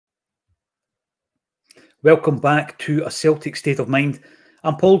Welcome back to A Celtic State of Mind.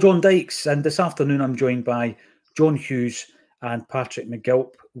 I'm Paul John Dykes, and this afternoon I'm joined by John Hughes and Patrick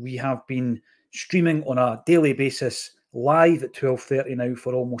McGilp. We have been streaming on a daily basis, live at 12:30 now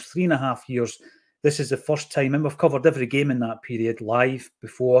for almost 3.5 years. This is the first time, and we've covered every game in that period, live,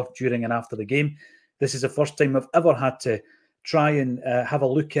 before, during and after the game. This is the first time we've ever had to try and have a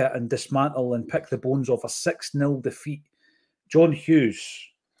look at and dismantle and pick the bones off a 6-0 defeat. John Hughes,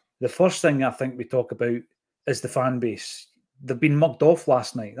 the first thing I think we talk about is the fan base. They've been mugged off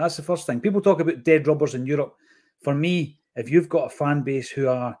last night. That's the first thing. People talk about dead rubbers in Europe. For me, if you've got a fan base who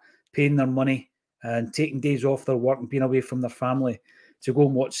are paying their money and taking days off their work and being away from their family to go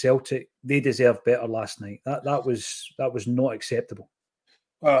and watch Celtic, they deserve better last night. That was not acceptable.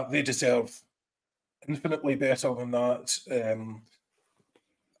 They deserve infinitely better than that.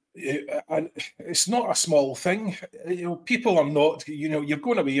 And it's not a small thing. People are not, you're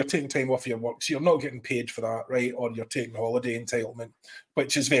going away, you're taking time off your work, so you're not getting paid for that, right? Or you're taking holiday entitlement,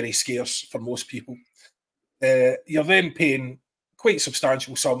 which is very scarce for most people. You're then paying quite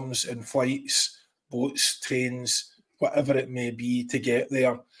substantial sums in flights, boats, trains, whatever it may be to get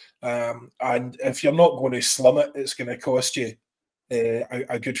there. And if you're not going to slum it, it's going to cost you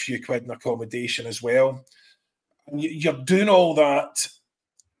a good few quid in accommodation as well. And you're doing all that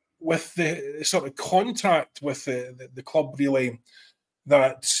with the sort of contract with the club, really,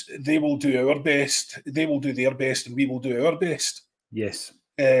 that they will do our best, they will do their best, and we will do our best. Yes.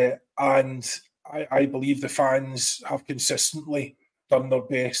 And I believe the fans have consistently done their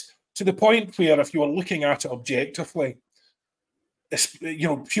best, to the point where, if you were looking at it objectively,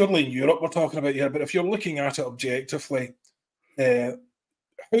 purely in Europe we're talking about here, but if you're looking at it objectively, how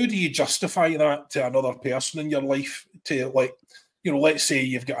do you justify that to another person in your life? To, like, let's say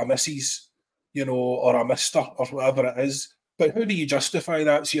you've got a missus, or a mister, or whatever it is. But how do you justify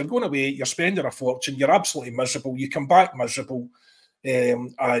that? So you're going away, you're spending a fortune, you're absolutely miserable, you come back miserable,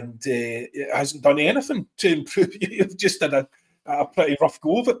 and it hasn't done anything to improve. You've just had a pretty rough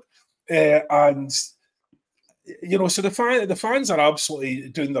go of it. So the fans are absolutely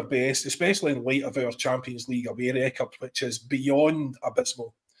doing their best, especially in light of our Champions League away record, which is beyond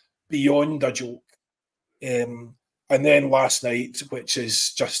abysmal, beyond a joke. And then last night, which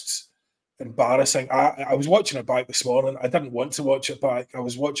is just embarrassing. I was watching it back this morning. I didn't want to watch it back. I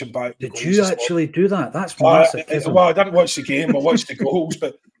was watching back. Did you actually do that? That's massive. Well, I didn't watch the game. I watched the goals.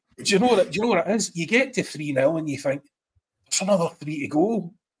 But do you know what it is? You get to 3-0 and you think, there's another 3 to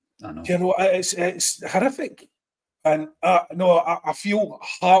go. I know. Do you know, it's horrific. And I feel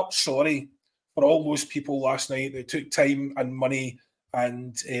heart sorry for all those people last night that took time and money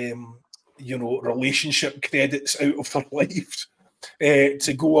and relationship credits out of their lives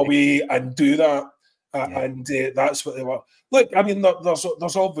to go away and do that. And that's what they were. Look, I mean, there's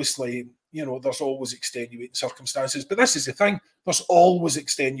obviously, there's always extenuating circumstances, but this is the thing. There's always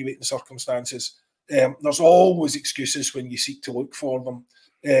extenuating circumstances. There's always excuses when you seek to look for them.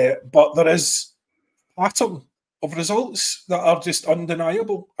 But there is a pattern of results that are just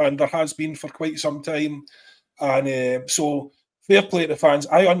undeniable, and there has been for quite some time. And so fair play to the fans.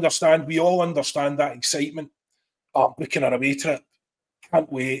 I understand, we all understand that excitement. Booking an away trip.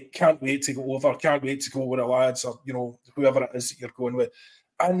 Can't wait to go over, can't wait to go with the lads, or whoever it is that you're going with.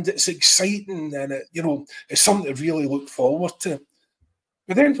 And it's exciting, and it's something to really look forward to.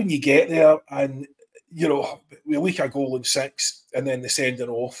 But then when you get there and we leak a goal in 6 and then they send it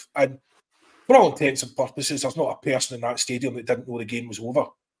off, and for all intents and purposes, there's not a person in that stadium that didn't know the game was over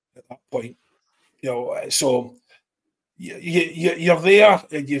at that point. So you're there,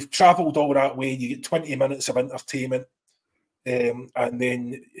 and you've travelled all that way, you get 20 minutes of entertainment, and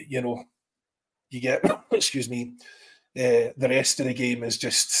then you get the rest of the game is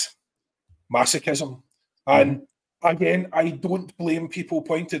just masochism. And again, I don't blame people.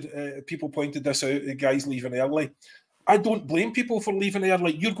 Pointed this out, the guys leaving early. I don't blame people for leaving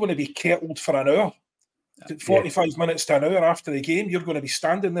early. You're going to be kettled for an hour, 45 minutes to an hour after the game. You're going to be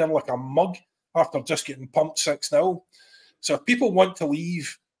standing there like a mug after just getting pumped 6-0. So if people want to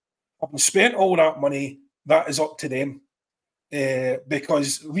leave, having spent all that money, that is up to them.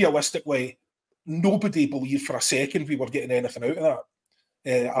 Because realistically, nobody believed for a second we were getting anything out of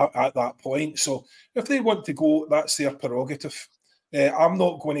that at that point. So if they want to go, that's their prerogative. I'm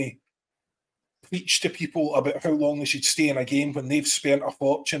not going to preach to people about how long they should stay in a game when they've spent a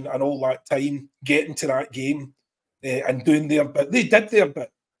fortune and all that time getting to that game and doing their bit. They did their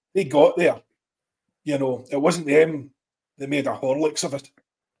bit. They got there. It wasn't them that made a Horlicks of it.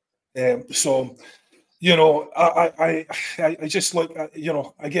 I just look at,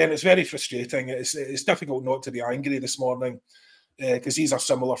 again, it's very frustrating. It's difficult not to be angry this morning. because these are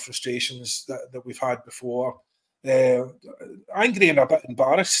similar frustrations that we've had before. Angry and a bit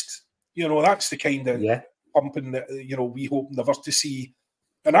embarrassed. That's the kind of pumping that we hope never to see.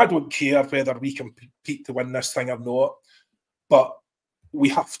 And I don't care whether we compete to win this thing or not, but we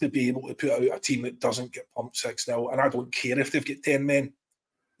have to be able to put out a team that doesn't get pumped 6-0. And I don't care if they've got 10 men.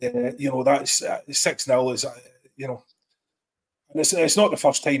 That's 6-0 is, and it's not the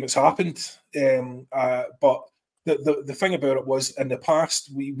first time it's happened. But the thing about it was, in the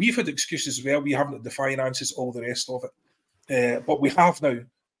past, we've had excuses as well. We haven't had the finances, all the rest of it. But we have now.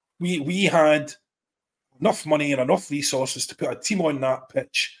 We had enough money and enough resources to put a team on that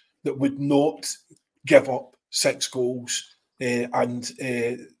pitch that would not give up 6 goals. And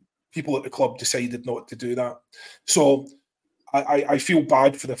people at the club decided not to do that. So I feel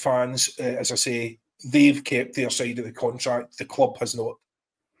bad for the fans. As I say, they've kept their side of the contract. The club has not.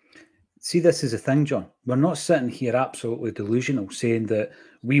 See, this is the thing, John. We're not sitting here absolutely delusional saying that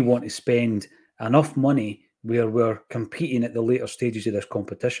we want to spend enough money where we're competing at the later stages of this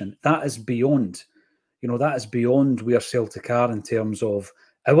competition. That is beyond, that is beyond where Celtic are in terms of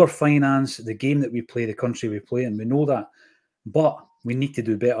our finance, the game that we play, the country we play in. We know that. But we need to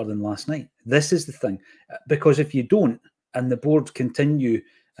do better than last night. This is the thing. Because if you don't, and the board continue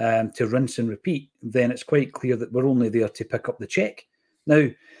to rinse and repeat, then it's quite clear that we're only there to pick up the cheque. Now,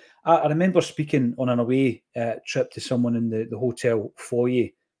 I remember speaking on an away trip to someone in the hotel foyer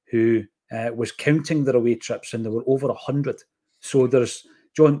who was counting their away trips, and there were over 100. So there's,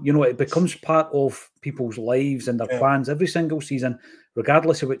 John, it becomes part of people's lives and their plans every single season,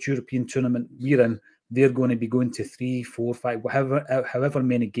 regardless of which European tournament we're in. They're going to be going to 3, 4, 5, however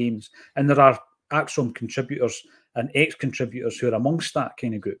many games. And there are Acsom contributors and ex-contributors who are amongst that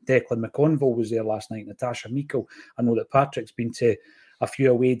kind of group. Declan McConville was there last night, Natasha Meikle. I know that Patrick's been to a few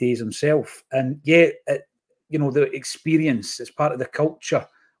away days himself. And the experience, it's part of the culture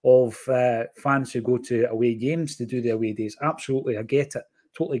of fans who go to away games to do the away days. Absolutely, I get it.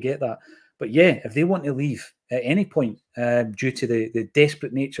 Totally get that. But if they want to leave at any point due to the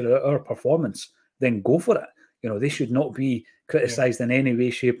desperate nature of our performance, then go for it. They should not be criticised in any way,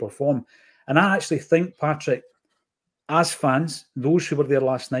 shape or form. And I actually think, Patrick, as fans, those who were there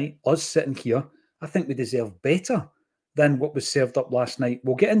last night, us sitting here, I think we deserve better than what was served up last night.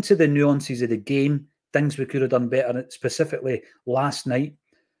 We'll get into the nuances of the game, things we could have done better, specifically last night.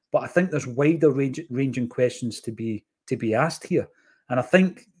 But I think there's wider ranging questions to be asked here. And I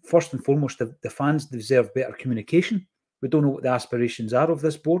think, first and foremost, the fans deserve better communication. We don't know what the aspirations are of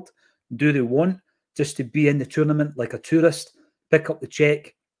this board. Do they want just to be in the tournament like a tourist, pick up the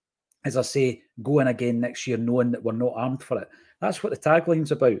cheque, as I say, go in again next year knowing that we're not armed for it? That's what the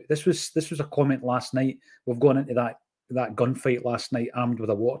tagline's about. This was a comment last night. We've gone into that gunfight last night armed with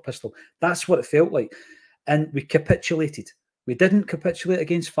a water pistol. That's what it felt like. And we capitulated. We didn't capitulate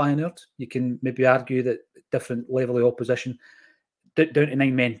against Feyenoord. You can maybe argue that different level of opposition, down to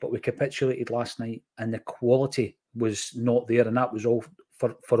 9 men, but we capitulated last night, and the quality was not there, and that was all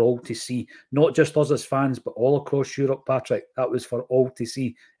for all to see. Not just us as fans, but all across Europe, Patrick. That was for all to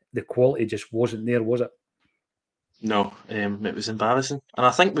see. The quality just wasn't there, was it? No, it was embarrassing. And I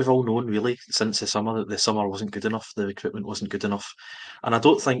think we've all known, really, since the summer, that the summer wasn't good enough, the recruitment wasn't good enough. And I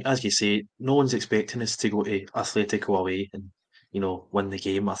don't think, as you say, no one's expecting us to go to Atletico away and, win the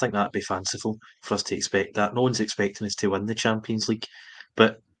game. I think that'd be fanciful for us to expect that. No one's expecting us to win the Champions League.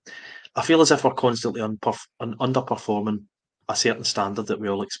 But I feel as if we're constantly underperforming a certain standard that we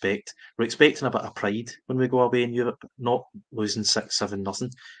all expect. We're expecting a bit of pride when we go away in Europe, not losing 6-7-0.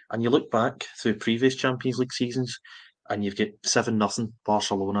 And you look back through previous Champions League seasons, and you've got 7-0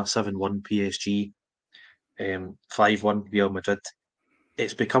 Barcelona, 7-1 PSG, 5-1 Real Madrid.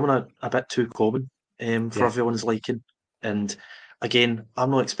 It's becoming a bit too common for everyone's liking. And again,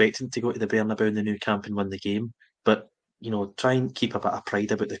 I'm not expecting to go to the Bernabeu in the new camp and win the game, but try and keep a bit of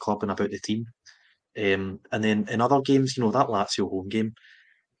pride about the club and about the team. And then in other games, that Lazio home game,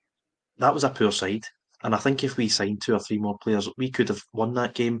 that was a poor side. And I think if we signed 2 or 3 more players, we could have won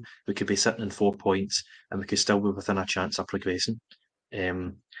that game. We could be sitting in 4 points, and we could still be within a chance of progressing.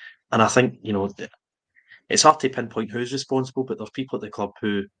 And I think, it's hard to pinpoint who's responsible, but there's people at the club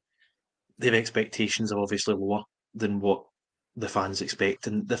who their expectations are obviously lower than what the fans expect.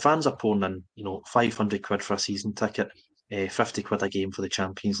 And the fans are pouring in, 500 quid for a season ticket, 50 quid a game for the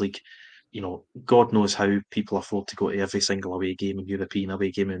Champions League. God knows how people afford to go to every single away game and European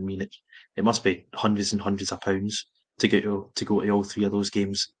away game. I mean, it must be hundreds and hundreds of pounds to go to all 3 of those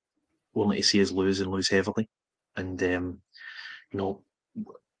games, only to see us lose and lose heavily. And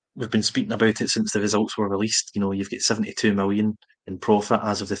we've been speaking about it since the results were released. You've got 72 million in profit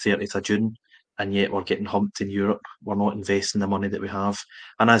as of the 30th of June, and yet we're getting humped in Europe. We're not investing the money that we have.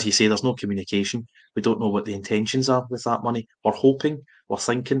 And as you say, there's no communication. We don't know what the intentions are with that money. We're hoping, we're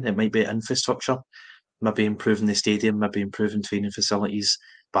thinking it might be infrastructure, maybe improving the stadium, maybe improving training facilities.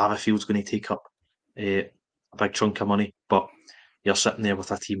 Barrowfield's going to take up a big chunk of money, but you're sitting there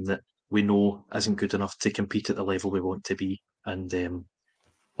with a team that we know isn't good enough to compete at the level we want to be. And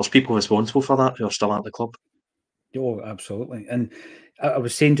there's people responsible for that who are still at the club. Oh, absolutely. And I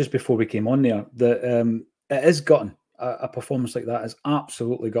was saying just before we came on there that it is gutting. A performance like that is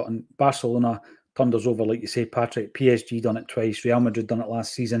absolutely gutting. Barcelona turned us over, like you say, Patrick. PSG done it twice. Real Madrid done it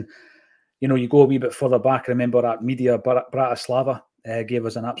last season. You know, you go a wee bit further back. I remember at Media, Bratislava gave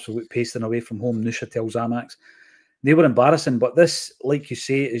us an absolute pasting away from home. Neuchâtel Xamax. They were embarrassing, but this, like you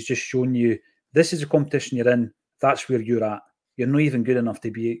say, is just showing you this is a competition you're in. That's where you're at. You're not even good enough to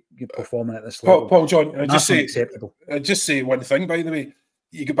be performing at this level. Paul John, I just say one thing, by the way.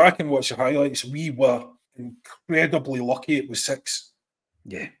 You go back and watch the highlights. We were incredibly lucky it was 6.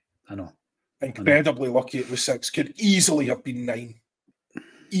 Yeah, I know. Incredibly lucky it was 6. Could easily have been 9.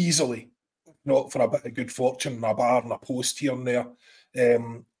 Easily. Not for a bit of good fortune and a bar and a post here and there.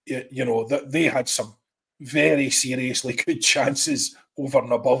 You know, that they had some very seriously good chances over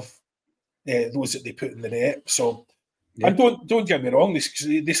and above those that they put in the net. So, yeah. And don't get me wrong,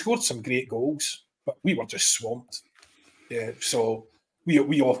 they scored some great goals, but we were just swamped. Yeah, so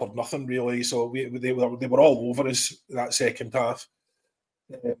we offered nothing really. So they were all over us that second half.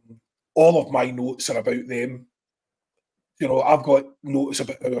 All of my notes are about them. You know, I've got notes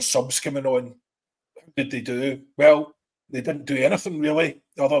about our subs coming on. How did they do? Well, they didn't do anything really,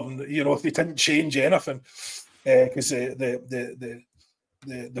 other than, you know, they didn't change anything because the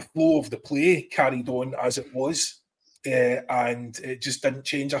flow of the play carried on as it was. And it just didn't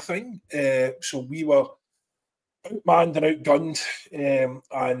change a thing. So we were outmanned and outgunned,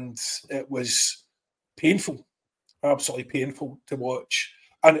 and it was painful, absolutely painful to watch.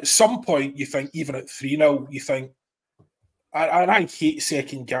 And at some point, you think, even at 3-0, you think, and I hate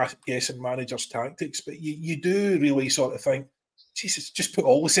second-guessing managers' tactics, but you do really sort of think, Jesus, just put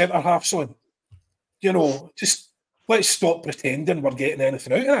all the centre-halves on. You know, just let's stop pretending we're getting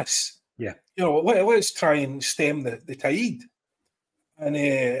anything out of this. Yeah. You know, let's try and stem the tide. And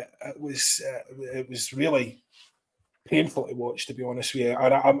it was really painful to watch, to be honest with you.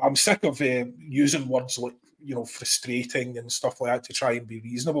 And I'm sick of using words like, you know, frustrating and stuff like that to try and be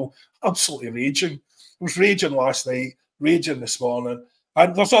reasonable. Absolutely raging. I was raging last night, raging this morning.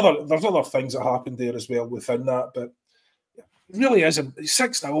 And there's other things that happened there as well within that, but it really isn't.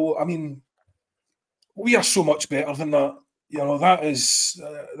 6-0, I mean, we are so much better than that. You know, that is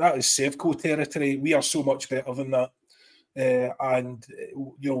Sevco territory. We are so much better than that. And,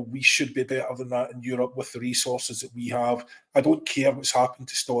 you know, we should be better than that in Europe with the resources that we have. I don't care what's happened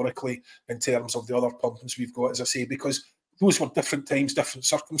historically in terms of the other pumpings we've got, as I say, because those were different times, different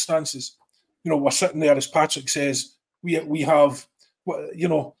circumstances. You know, we're sitting there, as Patrick says, we have, you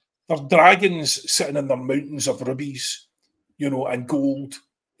know, there's dragons sitting in their mountains of rubies, you know, and gold,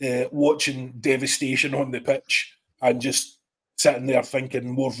 watching devastation on the pitch and just sitting there thinking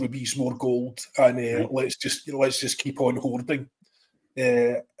more rubies, more gold, and let's just keep on hoarding.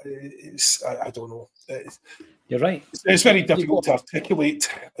 I don't know. You're right. It's very difficult to articulate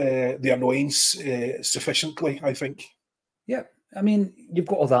the annoyance sufficiently, I think. Yeah, I mean, you've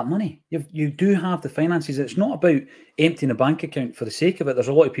got all that money. You do have the finances. It's not about emptying a bank account for the sake of it. There's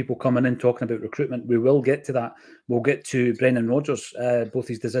a lot of people coming in talking about recruitment. We will get to that. We'll get to Brendan Rodgers, both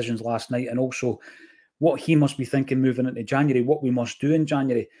his decisions last night, and also what he must be thinking moving into January, what we must do in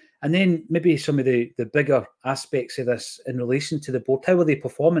January. And then maybe some of the bigger aspects of this in relation to the board. How are they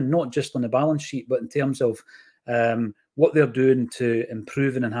performing, not just on the balance sheet, but in terms of what they're doing to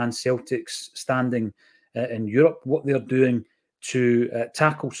improve and enhance Celtic's standing in Europe, what they're doing to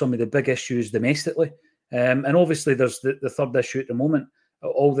tackle some of the big issues domestically. And obviously there's the third issue at the moment.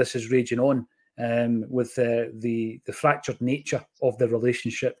 All this is raging on with the fractured nature of the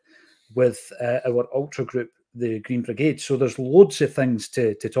relationship with our ultra group, the Green Brigade. So there's loads of things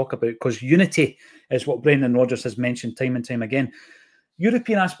to talk about, because unity is what Brendan Rodgers has mentioned time and time again.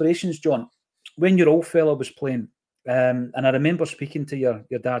 European aspirations, John, when your old fella was playing, and I remember speaking to your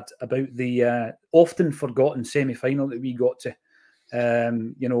dad about the often forgotten semi-final that we got to,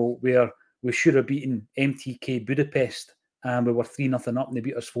 you know, where we should have beaten MTK Budapest, and we were 3-0 up and they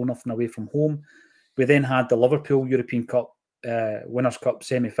beat us 4-0 away from home. We then had the Liverpool European Cup Winners' Cup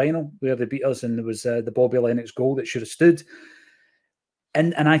semi-final where they beat us, and there was the Bobby Lennox goal that should have stood.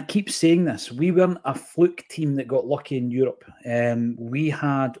 And I keep saying this, we weren't a fluke team that got lucky in Europe. We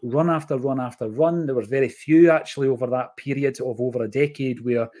had run after run after run. There were very few actually over that period of over a decade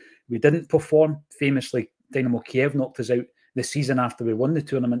where We didn't perform. Famously, Dynamo Kiev knocked us out the season after we won the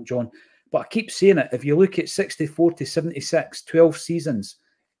tournament, John. But I keep saying it, if you look at 64 to 76, 12 seasons,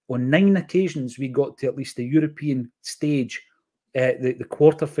 on 9 occasions we got to at least the European stage, the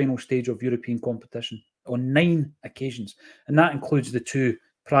quarter-final stage of European competition. On 9 occasions. And that includes the 2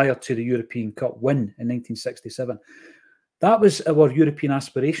 prior to the European Cup win in 1967. That was our European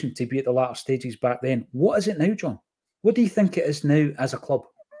aspiration, to be at the latter stages back then. What is it now, John? What do you think it is now as a club?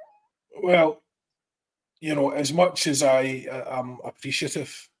 Well, you know, as much as I am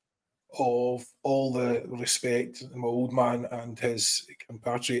appreciative of all the respect my old man and his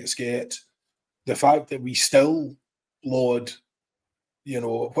compatriots get, the fact that we still laud, you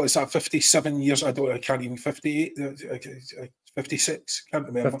know, what is that, 57 years? I can't even, 58, 56, can't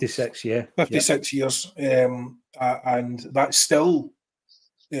remember. 56, yeah. 56 years. And that's still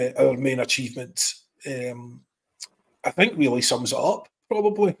our main achievement. I think really sums it up,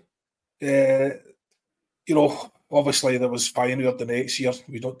 probably. You know, obviously there was Feyenoord the next year.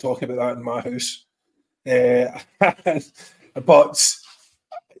 We don't talk about that in my house. But,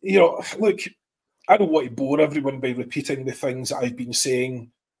 you know, look, I don't want to bore everyone by repeating the things that I've been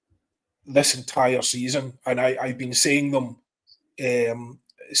saying this entire season. And I've been saying them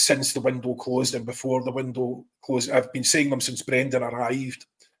since the window closed and before the window closed. I've been saying them since Brendan arrived.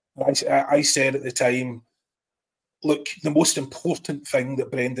 I said at the time, look, the most important thing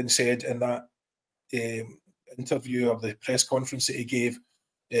that Brendan said in that interview or the press conference that he gave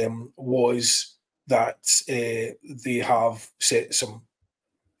was that they have set some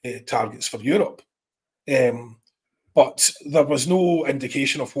targets for Europe. But there was no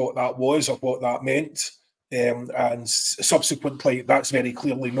indication of what that was or what that meant. And subsequently, that's very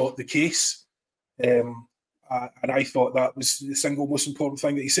clearly not the case. And I thought that was the single most important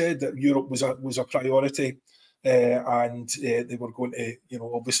thing that he said, that Europe was a priority. And they were going to, you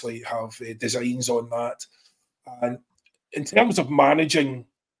know, obviously have designs on that. And in terms of managing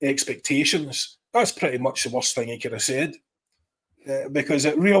expectations, that's pretty much the worst thing he could have said, because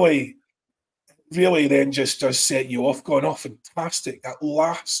it really then just does set you off, going, oh, fantastic, at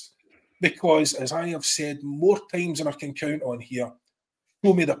last. Because, as I have said more times than I can count on here,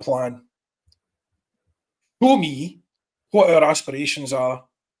 show me the plan. Show me what our aspirations are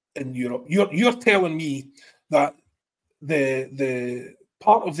in Europe. You're telling me that the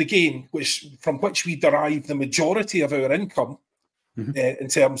part of the game from which we derive the majority of our income in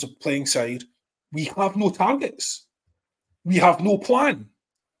terms of playing side, we have no targets. We have no plan.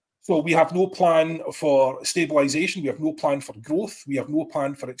 So we have no plan for stabilisation. We have no plan for growth. We have no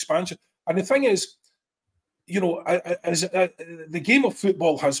plan for expansion. And the thing is, you know, the game of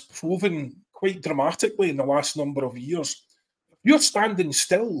football has proven quite dramatically in the last number of years. If you're standing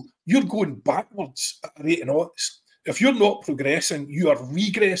still, you're going backwards at a rate of knots. If you're not progressing, you are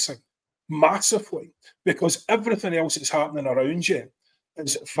regressing massively, because everything else that's happening around you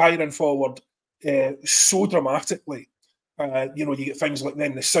is firing forward so dramatically. You know, you get things like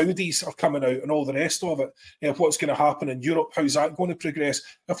then the Saudis are coming out and all the rest of it. What's going to happen in Europe? How's that going to progress?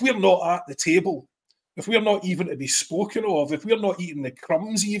 If we're not at the table, if we're not even to be spoken of, if we're not eating the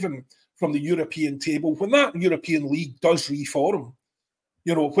crumbs even from the European table, when that European League does reform,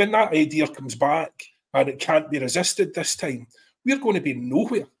 you know, when that idea comes back and it can't be resisted this time, we're going to be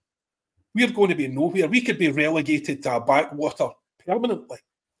nowhere. We're going to be nowhere. We could be relegated to a backwater permanently,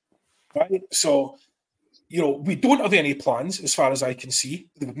 right? So, you know, we don't have any plans as far as I can see.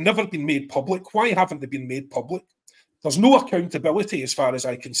 They've never been made public. Why haven't they been made public? There's no accountability as far as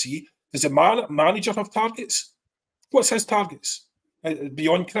I can see. Does the manager have targets? What's his targets?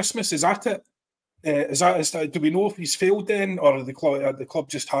 Beyond Christmas, is that it? Is that, do we know if he's failed then, or are the club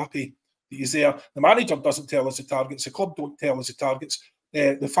just happy that he's there? The manager doesn't tell us the targets. The club don't tell us the targets.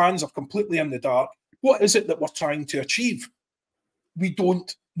 The fans are completely in the dark. What is it that we're trying to achieve? We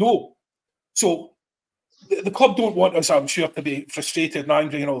don't know. So the club don't want us, I'm sure, to be frustrated and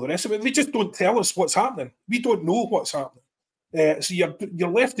angry and all the rest of it. They just don't tell us what's happening. We don't know what's happening. So you're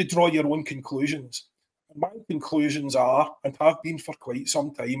left to draw your own conclusions. My conclusions are, and have been for quite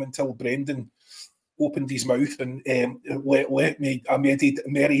some time, until Brendan opened his mouth and let me a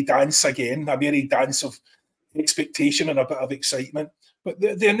merry dance again, a merry dance of expectation and a bit of excitement. But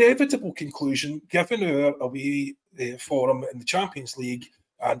the inevitable conclusion, given our away form in the Champions League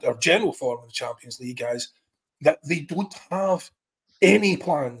and our general form in the Champions League, is that they don't have any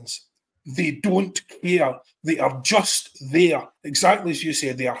plans. They don't care. They are just there. Exactly as you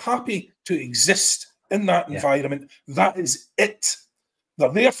said, they are happy to exist in that environment. That is it.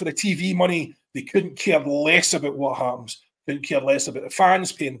 They're there for the TV money. They couldn't care less about what happens. Couldn't care less about the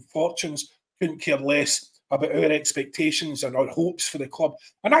fans paying fortunes. Couldn't care less about our expectations and our hopes for the club.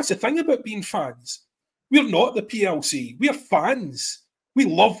 And that's the thing about being fans. We're not the PLC. We're fans. We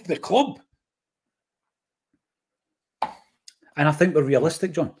love the club. And I think we're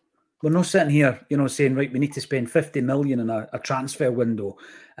realistic, John. We're not sitting here, saying, right, we need to spend 50 million in a transfer window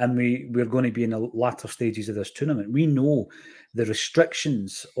and we're going to be in the latter stages of this tournament. We know the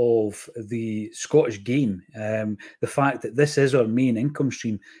restrictions of the Scottish game, the fact that this is our main income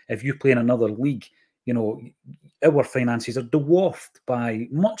stream. If you play in another league, our finances are dwarfed by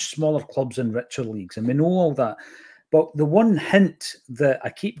much smaller clubs in richer leagues, and we know all that. But the one hint that I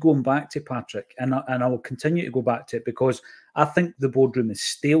keep going back to, Patrick, and I will continue to go back to it, because I think the boardroom is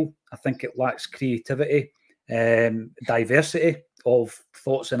stale. I think it lacks creativity, diversity of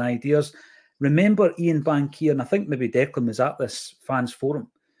thoughts and ideas. Remember Ian Bankier, and I think maybe Declan was at this fans forum,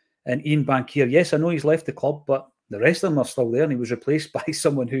 and Ian Bankier, yes, I know he's left the club, but the rest of them are still there, and he was replaced by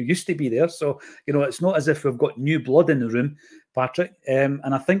someone who used to be there. So, it's not as if we've got new blood in the room, Patrick. And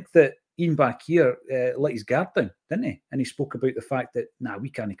I think that Ian Bankier let his guard down, didn't he? And he spoke about the fact that, we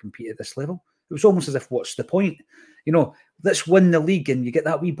can't compete at this level. It was almost as if, what's the point? Let's win the league and you get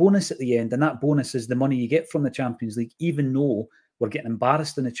that wee bonus at the end. And that bonus is the money you get from the Champions League, even though we're getting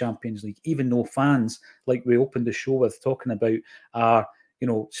embarrassed in the Champions League, even though fans, like we opened the show with talking about, are,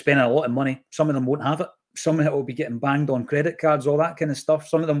 spending a lot of money. Some of them won't have it. Some of it will be getting banged on credit cards, all that kind of stuff.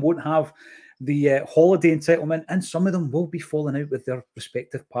 Some of them won't have the holiday entitlement, and some of them will be falling out with their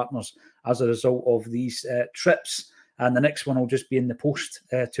respective partners as a result of these trips. And the next one will just be in the post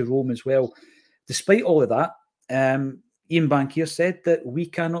to Rome as well. Despite all of that, Ian Bankier said that we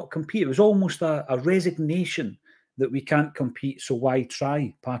cannot compete. It was almost a resignation that we can't compete, so why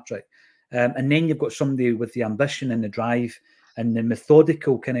try, Patrick? And then you've got somebody with the ambition and the drive and the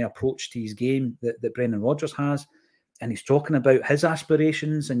methodical kind of approach to his game that Brendan Rodgers has. And he's talking about his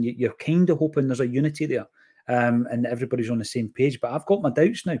aspirations, and you're kind of hoping there's a unity there, and everybody's on the same page. But I've got my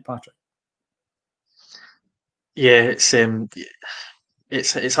doubts now, Patrick. Yeah,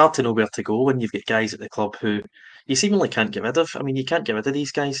 it's hard to know where to go when you've got guys at the club who you seemingly can't get rid of. I mean, you can't get rid of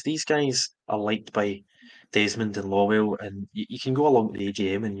these guys. These guys are liked by Desmond and Lawwell, and you can go along to the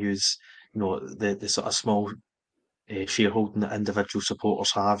AGM and use, the sort of small shareholding that individual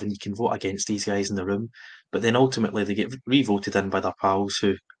supporters have, and you can vote against these guys in the room. But then ultimately they get re-voted in by their pals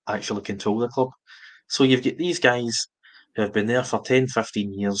who actually control the club. So you've got these guys who have been there for 10,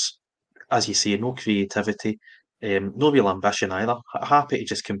 15 years, as you say, no creativity, no real ambition either. Happy to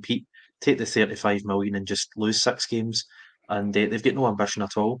just compete, take the 35 million and just lose 6 games. And they've got no ambition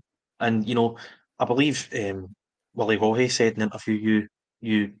at all. And, I believe Willie Hawley said in an interview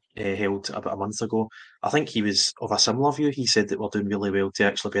you held about a month ago, I think he was of a similar view. He said that we're doing really well to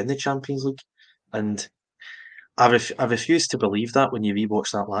actually be in the Champions League. And I refuse to believe that when you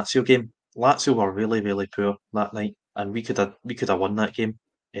rewatch that Lazio game. Lazio were really, really poor that night, and we could have won that game.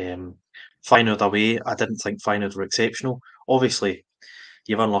 Feyenoord away, I didn't think Feyenoord were exceptional. Obviously,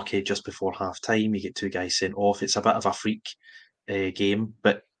 you're unlucky just before half time. You get 2 guys sent off. It's a bit of a freak game,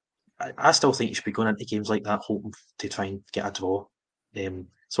 but I still think you should be going into games like that hoping to try and get a draw.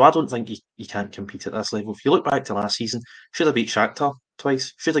 So I don't think you can't compete at this level. If you look back to last season, should have beat Shakhtar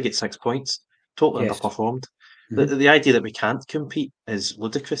twice, should have get 6 points, totally underperformed. The idea that we can't compete is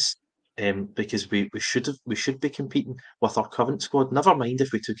ludicrous, because we should be competing with our current squad. Never mind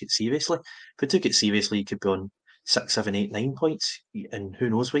if we took it seriously. If we took it seriously, you could be on 6, 7, 8, 9 points, and who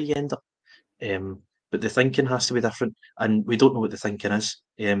knows where you end up. But the thinking has to be different, and we don't know what the thinking is.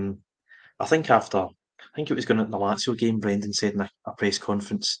 I think it was going into the Lazio game, Brendan said in a press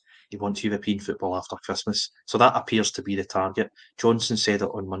conference he wants European football after Christmas. So that appears to be the target. Johnson said it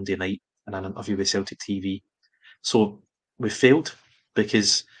on Monday night in an interview with Celtic TV. So we failed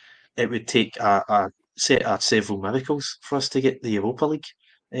because it would take a set of several miracles for us to get the Europa League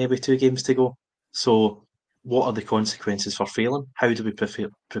with 2 games to go. So what are the consequences for failing? How do we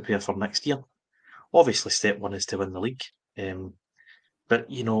prepare for next year? Obviously, step 1 is to win the league. But,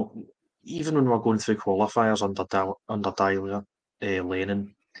 even when we're going through qualifiers under Dyer,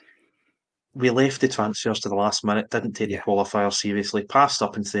 Lennon, we left the transfers to the last minute, didn't take the qualifiers seriously, passed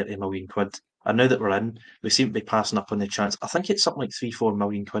up in 30 million quid. And now that we're in, we seem to be passing up on the chance. I think it's something like 3-4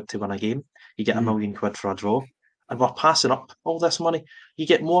 million quid to win a game. You get $1 million for a draw. And we're passing up all this money. You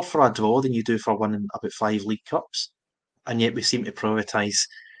get more for a draw than you do for winning about 5 League Cups. And yet we seem to prioritise,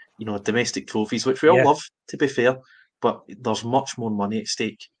 domestic trophies, which we all love, to be fair. But there's much more money at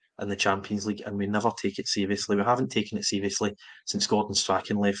stake in the Champions League, and we never take it seriously. We haven't taken it seriously since Gordon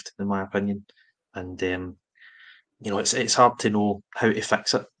Strachan left, in my opinion. And it's hard to know how to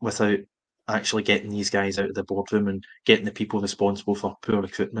fix it without actually getting these guys out of the boardroom and getting the people responsible for poor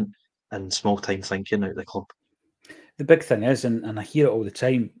recruitment and small time thinking out of the club. The big thing is, and I hear it all the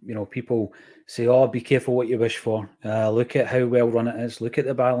time, you know, people say, oh, be careful what you wish for. Look at how well run it is. Look at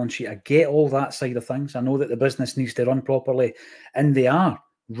the balance sheet. I get all that side of things. I know that the business needs to run properly, and they are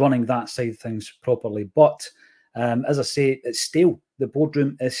running that side of things properly. But as I say, it's stale. The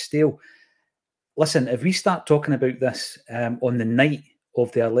boardroom is stale. Listen, if we start talking about this on the night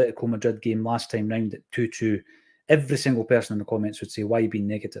of the Atletico Madrid game last time round at 2-2, every single person in the comments would say, why are you being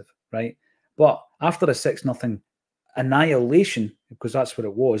negative, right? But after a 6-0 annihilation, because that's what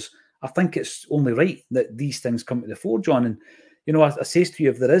it was, I think it's only right that these things come to the fore, John. And, you know, I say to you,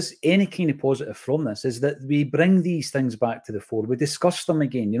 if there is any kind of positive from this, is that we bring these things back to the fore. We discuss them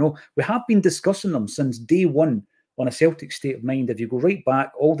again. You know, we have been discussing them since day one on A Celtic State of Mind. If you go right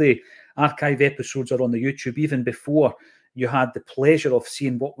back, all the archive episodes are on the YouTube, even before you had the pleasure of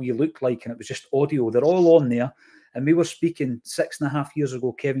seeing what we look like, and it was just audio. They're all on there. And we were speaking 6.5 years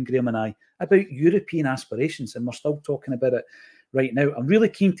ago, Kevin Graham and I, about European aspirations, and we're still talking about it right now. I'm really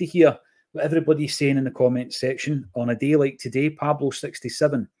keen to hear what everybody's saying in the comments section on a day like today.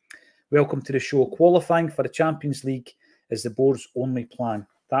 Pablo67, welcome to the show. Qualifying for the Champions League is the board's only plan.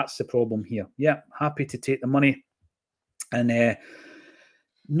 That's the problem here. Yeah, happy to take the money and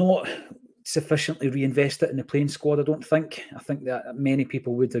not sufficiently reinvest it in the playing squad, I don't think. I think that many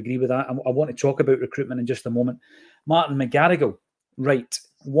people would agree with that. I want to talk about recruitment in just a moment. Martin McGarrigle, right.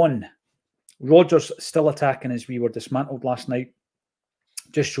 1, Rodgers still attacking as we were dismantled last night.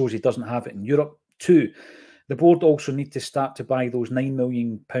 Just shows he doesn't have it in Europe. 2, the board also need to start to buy those £9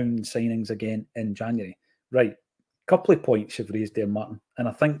 million signings again in January. Right. Couple of points you've raised there, Martin, and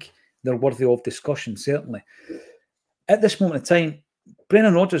I think they're worthy of discussion, certainly. At this moment in time,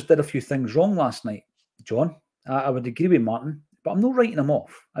 Brendan Rodgers did a few things wrong last night, John. I would agree with Martin, but I'm not writing him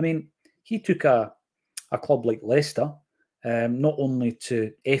off. I mean, he took a club like Leicester, not only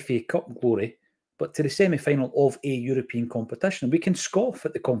to FA Cup glory, but to the semi-final of a European competition. We can scoff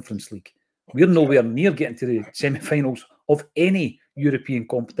at the Conference League. We're nowhere near getting to the semi-finals of any European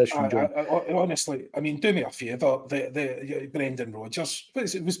competition, John. Honestly, I mean, do me a favour. The Brendan Rodgers.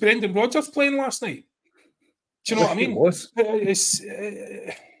 Was Brendan Rodgers playing last night? Do you know what I mean? It was. It's,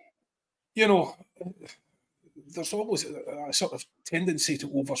 you know, there's always a sort of tendency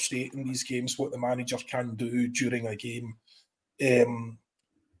to overstate in these games what the manager can do during a game. I'm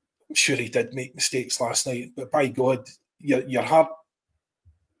sure he did make mistakes last night, but by God, your heart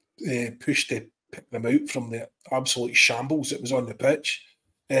pushed to pick them out from the absolute shambles that was on the pitch.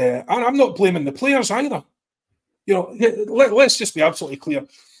 And I'm not blaming the players either. You know, let's just be absolutely clear.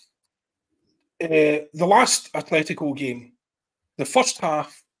 The last Atletico game, the first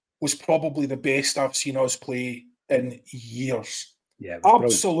half was probably the best I've seen us play in years. Yeah,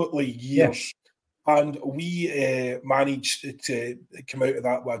 absolutely years. Yeah. And we managed to come out of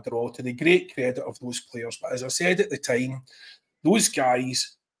that with a draw, to the great credit of those players. But as I said at the time, those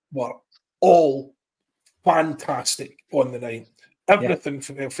guys were all fantastic on the night. Everything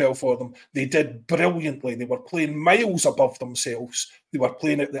fell for them. They did brilliantly. They were playing miles above themselves. They were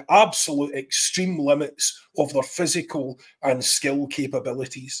playing at the absolute extreme limits of their physical and skill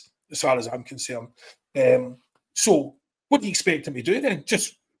capabilities, as far as I'm concerned. So what do you expect them to do then?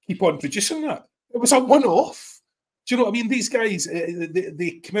 Just keep on producing that? It was a one-off. Do you know what I mean? These guys,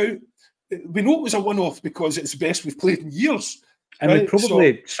 they come out. We know it was a one-off because it's the best we've played in years. And we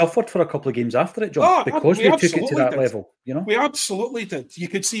probably suffered for a couple of games after it, John, because we took it to that level. You know, we absolutely did. You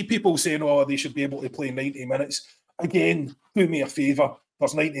could see people saying, "Oh, they should be able to play 90 minutes." Again, do me a favour.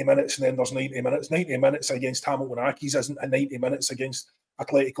 There's 90 minutes, and then there's 90 minutes. 90 minutes against Hamilton Accies isn't a 90 minutes against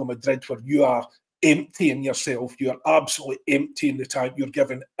Atletico Madrid, where you are emptying yourself. You are absolutely emptying the tank. You're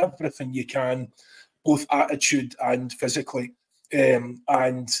giving everything you can, both attitude and physically.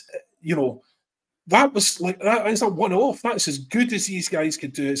 And you know, that is a one-off. That's as good as these guys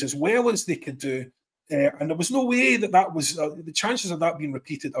could do. It's as well as they could do. And there was no way that was the chances of that being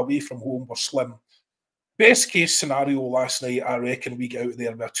repeated away from home were slim. Best case scenario last night, I reckon we get out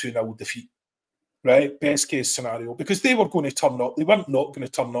there with a 2-0 defeat. Right? Best case scenario. Because they were going to turn up. They weren't not going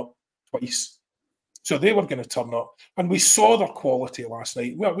to turn up twice. So they were going to turn up. And we saw their quality last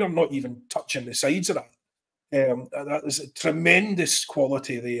night. We're not even touching the sides of that. That is a tremendous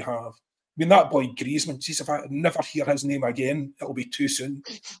quality they have. I mean, that boy Griezmann, geez, if I never hear his name again, it'll be too soon.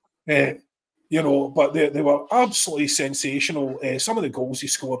 You know, but they were absolutely sensational. Some of the goals he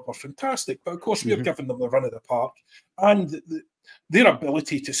scored were fantastic, but of course we're giving them the run of the park. And their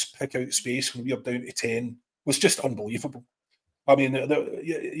ability to pick out space when we were down to 10 was just unbelievable. I mean,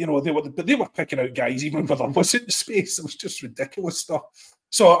 you know, they were picking out guys even when there wasn't space. It was just ridiculous stuff.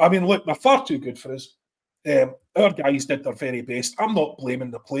 So, I mean, look, they're far too good for us. Our guys did their very best. I'm not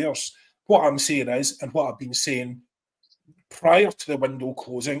blaming the players. What I'm saying is, and what I've been saying prior to the window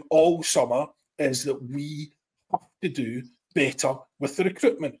closing all summer, is that we have to do better with the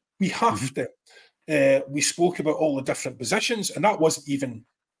recruitment. We have to. We spoke about all the different positions, and that wasn't even,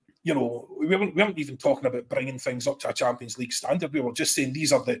 we weren't even talking about bringing things up to a Champions League standard. We were just saying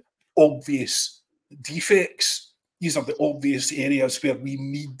these are the obvious defects. These are the obvious areas where we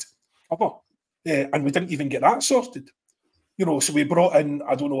need cover. And we didn't even get that sorted. So we brought in,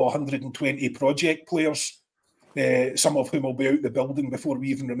 120 project players, some of whom will be out the building before we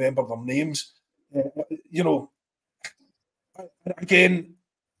even remember their names. Again,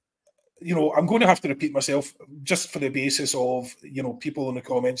 I'm going to have to repeat myself just for the basis of, people in the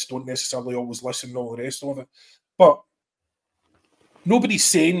comments don't necessarily always listen and all the rest of it. But nobody's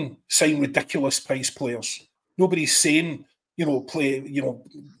saying sign ridiculous price players. Nobody's saying,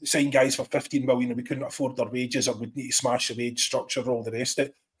 sign guys for 15 million and we couldn't afford their wages, or we'd need to smash the wage structure or all the rest of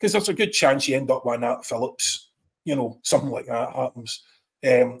it. Because there's a good chance you end up with Nat Phillips, something like that happens.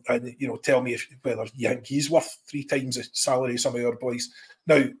 And tell me whether you think he's worth 3 times the salary of some of our boys.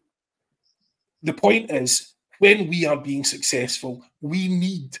 Now, the point is, when we are being successful, we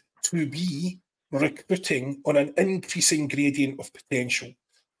need to be recruiting on an increasing gradient of potential.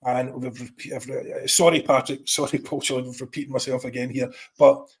 And sorry, Patrick, sorry, Paul, I'm repeating myself again here,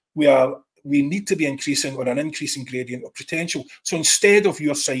 but we need to be increasing on an increasing gradient of potential. So instead of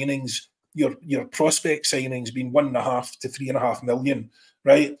your signings, your prospect signings being 1.5 to 3.5 million,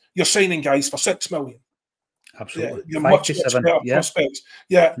 right? You're signing guys for 6 million. Absolutely. You're much better prospects.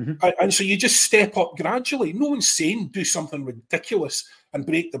 Yeah. And so you just step up gradually. No one's saying do something ridiculous and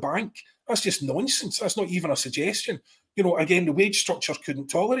break the bank. That's just nonsense. That's not even a suggestion. Again, the wage structure couldn't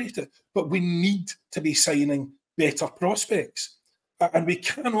tolerate it, but we need to be signing better prospects. And we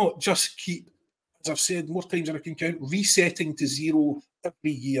cannot just keep, as I've said more times than I can count, resetting to zero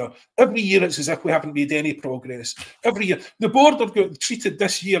every year. Every year it's as if we haven't made any progress. Every year. The board are treated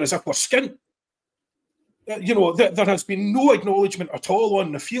this year as if we're skint. There has been no acknowledgement at all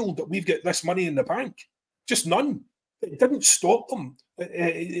on the field that we've got this money in the bank. Just none. It didn't stop them.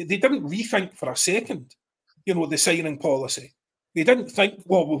 They didn't rethink for a second, the signing policy. They didn't think,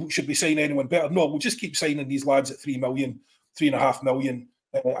 well, should we sign anyone better? No, we'll just keep signing these lads at 3 million, 3.5 million,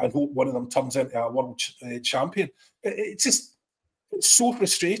 and hope one of them turns into a world champion. It's so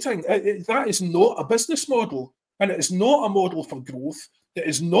frustrating. That is not a business model, and it is not a model for growth. It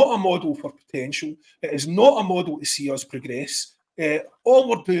is not a model for potential. It is not a model to see us progress. All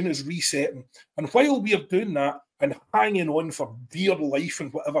we're doing is resetting. And while we are doing that and hanging on for dear life in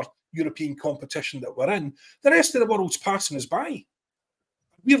whatever European competition that we're in, the rest of the world's passing us by.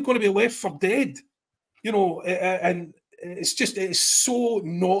 We're going to be left for dead. And it's so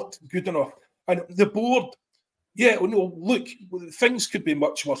not good enough. And the board, look, things could be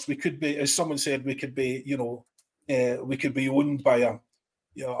much worse. We could be, as someone said, we could be owned by a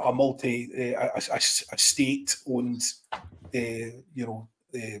state-owned,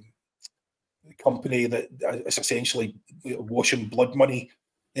 company that is essentially washing blood money.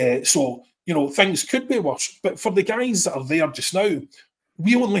 So things could be worse. But for the guys that are there just now,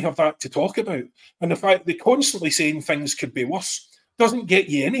 we only have that to talk about. And the fact they constantly saying things could be worse doesn't get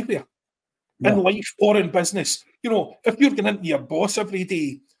you anywhere in life or in business. If you're going into your boss every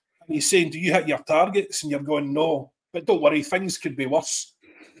day and he's saying, do you hit your targets? And you're going, no, but don't worry, things could be worse.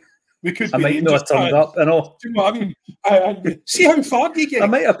 We could. I might not have turned up. I know. Do you know what I mean? See how far you get. I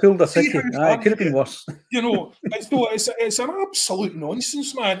might have pulled a sickie. It could have been worse. It's an absolute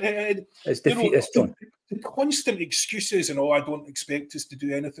nonsense, man. It's defeatist, John. The constant excuses and I don't expect us to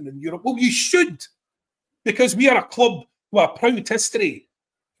do anything in Europe. Well, you should, because we are a club with a proud history,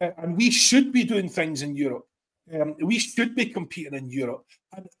 and we should be doing things in Europe. We should be competing in Europe.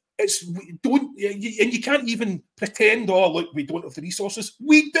 And you can't even pretend, look, we don't have the resources.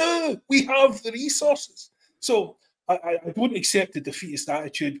 We do. We have the resources. So I don't accept the defeatist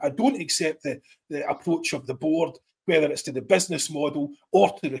attitude. I don't accept the approach of the board, whether it's to the business model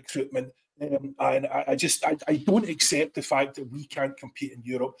or to recruitment. And I don't accept the fact that we can't compete in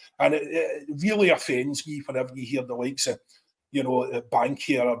Europe. And it really offends me whenever you hear the likes of,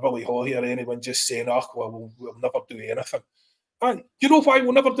 Bankier or Willie Hawley or anyone just saying, we'll never do anything. And you know why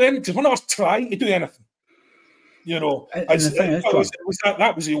we'll never do anything? Because we're not trying to do anything.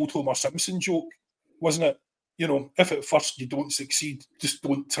 That was the old Homer Simpson joke, wasn't it? If at first you don't succeed, just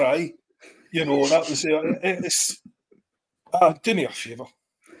don't try. That was do me a favour.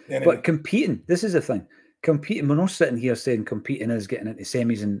 Anyway. But competing, this is the thing. Competing, we're not sitting here saying competing is getting into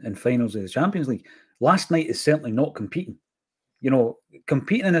semis and finals of the Champions League. Last night is certainly not competing. You know,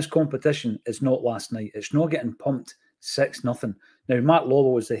 competing in this competition is not last night. It's not getting pumped 6-0. Now, Matt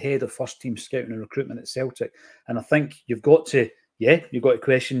Lawwell was the head of first team scouting and recruitment at Celtic. And I think you've got to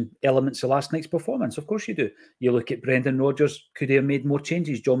question elements of last night's performance. Of course you do. You look at Brendan Rodgers, could he have made more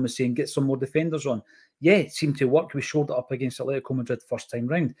changes? John was saying, get some more defenders on. Yeah, it seemed to work. We showed it up against Atletico Madrid first time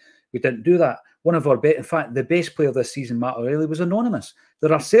round. We didn't do that. One of our in fact, the best player this season, Matt O'Reilly, was anonymous.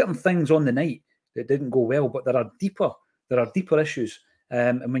 There are certain things on the night that didn't go well, but there are deeper issues.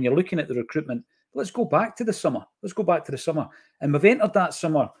 And when you're looking at the recruitment, let's go back to the summer. And we've entered that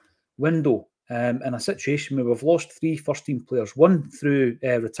summer window in a situation where we've lost 3 first-team players. One through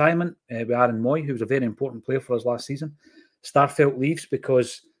retirement with Aaron Moy, who was a very important player for us last season. Starfelt leaves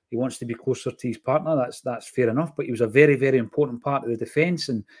because he wants to be closer to his partner. That's fair enough. But he was a very, very important part of the defence,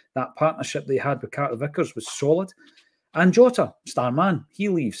 and that partnership they had with Carter Vickers was solid. And Jota, star man, he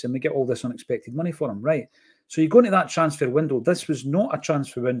leaves, and we get all this unexpected money for him, right? So you go into that transfer window. This was not a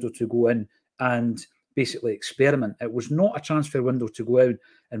transfer window to go in and basically experiment. It was not a transfer window to go out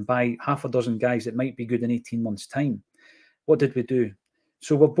and buy half a dozen guys that might be good in 18 months' time. What did we do?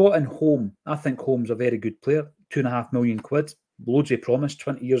 So we brought in Holm. I think Holm's a very good player. £2.5 million. Loads of promise,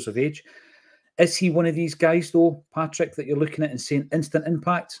 20 years of age. Is he one of these guys, though, Patrick, that you're looking at and saying instant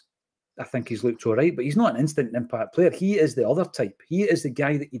impact? I think he's looked all right, but he's not an instant impact player. He is the other type. He is the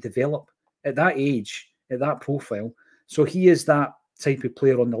guy that you develop at that age, at that profile. So he is that type of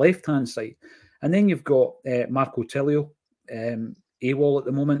player on the left-hand side. And then you've got Marco Tilio, AWOL at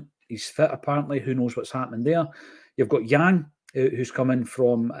the moment. He's fit, apparently. Who knows what's happening there? You've got Yang, who's coming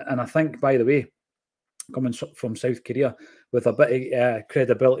from, and I think, by the way, coming from South Korea with a bit of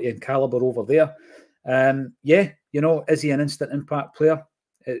credibility and calibre over there. Is he an instant impact player?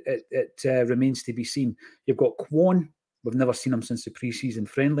 It remains to be seen. You've got Kwon. We've never seen him since the pre-season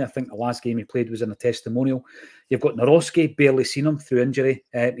friendly. I think the last game he played was in a testimonial. You've got Naroski, barely seen him through injury.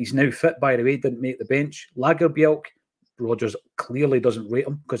 He's now fit, by the way, didn't make the bench. Lagerbielk, Rodgers clearly doesn't rate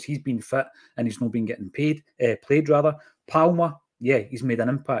him because he's been fit and he's not been getting played rather. Palmer, he's made an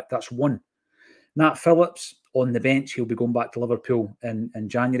impact. That's one. Nat Phillips on the bench. He'll be going back to Liverpool in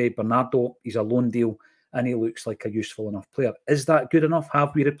January. Bernardo, he's a loan deal and he looks like a useful enough player. Is that good enough?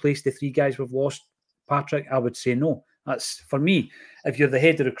 Have we replaced the 3 guys we've lost, Patrick? I would say no. That's, for me, if you're the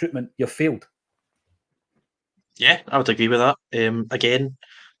head of recruitment, you've failed. Yeah, I would agree with that. Again,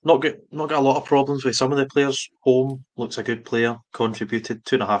 not got a lot of problems with some of the players. Holm looks a good player, contributed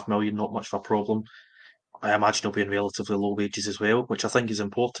 £2.5 million, not much of a problem. I imagine he'll be in relatively low wages as well, which I think is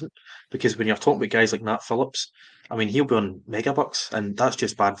important because when you're talking about guys like Nat Phillips, I mean, he'll be on megabucks and that's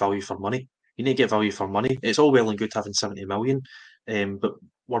just bad value for money. You need to get value for money. It's all well and good having 70 million, but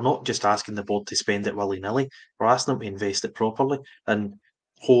we're not just asking the board to spend it willy-nilly. We're asking them to invest it properly. And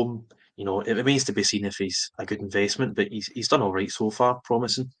Holm, it remains to be seen if he's a good investment, but he's done all right so far,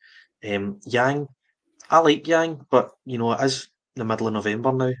 promising. Yang, I like Yang, but, it is the middle of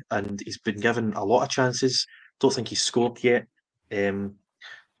November now, and he's been given a lot of chances. Don't think he's scored yet. I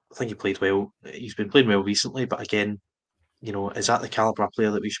think he played well. He's been playing well recently, but again, is that the calibre of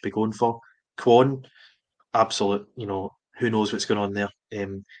player that we should be going for? Kwon, absolute, who knows what's going on there.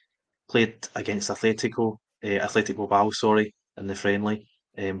 Played against Atletico Bilbao, in the friendly.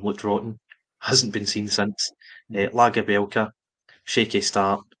 Looked rotten. Hasn't been seen since. Lagerbielka, shaky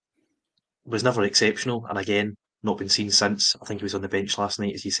start. Was never exceptional, and again, not been seen since. I think he was on the bench last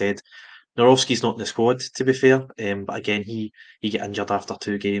night, as you said. Narovski's not in the squad, to be fair. But again, he got injured after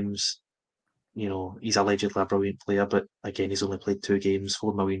 2 games. He's allegedly a brilliant player, but again, he's only played 2 games,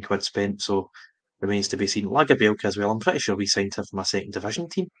 £4 million spent, so remains to be seen. Lagerbielka as well. I'm pretty sure we signed him from a second division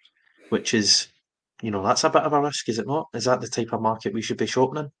team, which is, that's a bit of a risk, is it not? Is that the type of market we should be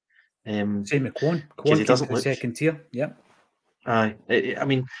shopping in? Same with Kwon. Kwon came to the second tier. Yeah. I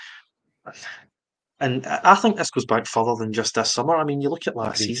mean, and I think this goes back further than just this summer. I mean, you look at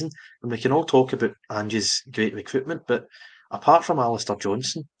last season, and we can all talk about Ange's great recruitment, but apart from Alistair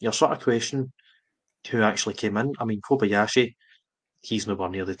Johnson, you're sort of questioning who actually came in. I mean, Kobayashi, he's nowhere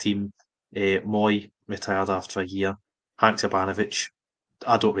near the team. Moy retired after a year. Haksabanovic,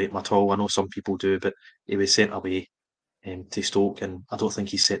 I don't rate him at all. I know some people do, but he was sent away to Stoke, and I don't think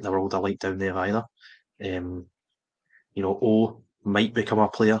he's setting the world alight down there either. O might become a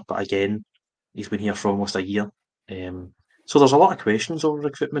player, but again, he's been here for almost a year. So there's a lot of questions over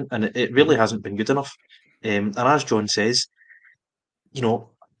recruitment, and it really hasn't been good enough. And as John says,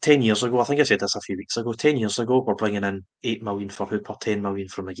 10 years ago, I think I said this a few weeks ago, 10 years ago, we're bringing in 8 million for Hooper, 10 million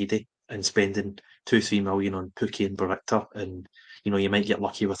for McGeady, and spending 2-3 million on Pookie and Baritta, and you might get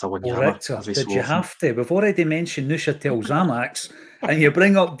lucky with a Wanyama. Did you have to? We've already mentioned Nushatel Zamax, and you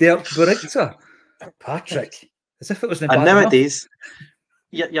bring up Dirk Baritta. Patrick, as if it was And bad nowadays,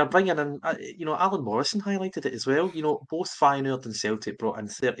 you're bringing in, Alan Morrison highlighted it as well. Both Feyenoord and Celtic brought in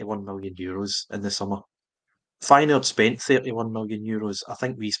 €31 million in the summer. Feyenoord spent €31 million. I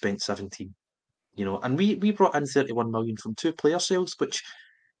think we spent 17. And we brought in 31 million from 2 player sales, which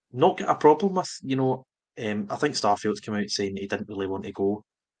not got a problem with. I think Starfield's come out saying he didn't really want to go.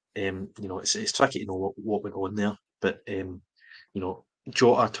 It's tricky to know what went on there, but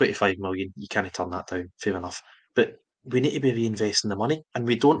Jota 25 million, you can't turn that down. Fair enough, but we need to be reinvesting the money, and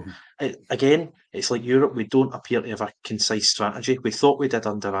we don't. Again, it's like Europe. We don't appear to have a concise strategy. We thought we did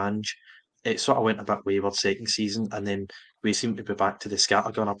under Ange. It sort of went a bit wayward second season, and then we seem to be back to the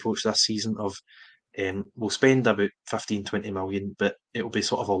scattergun approach this season of we'll spend about 15-20 million, but it'll be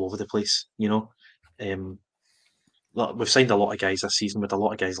sort of all over the place, we've signed a lot of guys this season, with a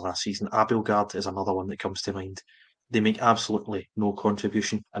lot of guys last season. Abelgard is another one that comes to mind. They make absolutely no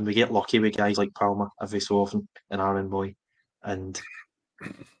contribution, and we get lucky with guys like Palmer every so often and Aaron Moy, and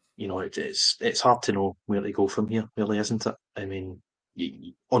it's hard to know where to go from here, really, isn't it? I mean,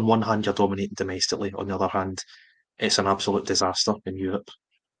 on one hand, you're dominating domestically. On the other hand, it's an absolute disaster in Europe.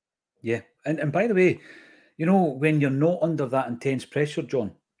 Yeah, and by the way, when you're not under that intense pressure,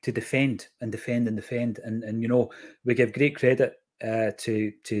 John, to defend and defend and defend, and we give great credit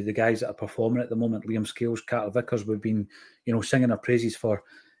to the guys that are performing at the moment. Liam Scales, Carter Vickers, we've been singing our praises for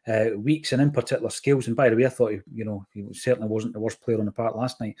weeks, and in particular Scales. And by the way, I thought he certainly wasn't the worst player on the park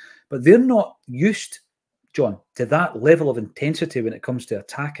last night, but they're not used, John, to that level of intensity when it comes to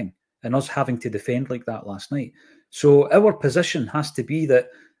attacking, and us having to defend like that last night. So our position has to be that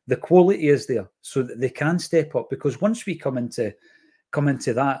the quality is there so that they can step up, because once we come into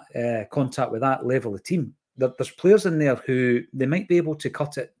that contact with that level of team, there's players in there who they might be able to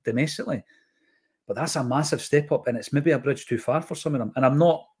cut it domestically, but that's a massive step up, and it's maybe a bridge too far for some of them. And I'm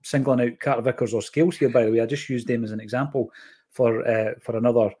not singling out Carter Vickers or Scales here, by the way. I just used them as an example for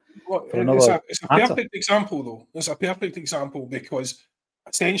another. It's a perfect example, though. It's a perfect example because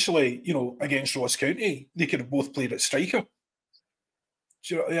essentially, against Ross County, they could have both played at striker.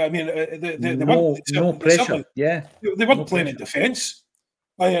 I mean, no pressure. They weren't playing in defence.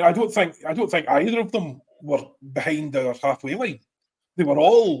 I don't think either of them were behind their halfway line. They were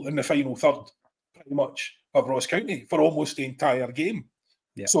all in the final third, pretty much, of Ross County for almost the entire game.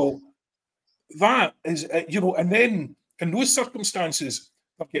 Yeah. So that is, and then in those circumstances,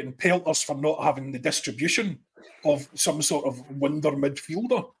 they're getting pelters for not having the distribution of some sort of wonder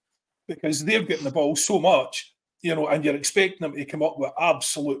midfielder, because they're getting the ball so much. And you're expecting them to come up with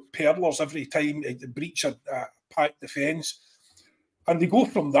absolute pearlers every time to breach a packed defence. And they go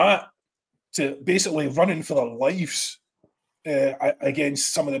from that to basically running for their lives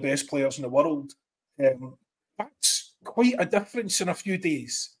against some of the best players in the world. That's quite a difference in a few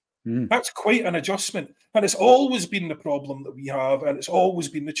days. That's quite an adjustment. And it's always been the problem that we have, and it's always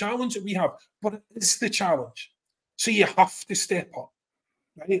been the challenge that we have. But it's the challenge. So you have to step up,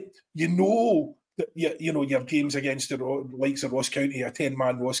 right? That your games against the likes of Ross County, a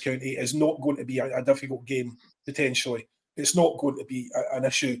 10-man Ross County, is not going to be a difficult game, potentially. It's not going to be an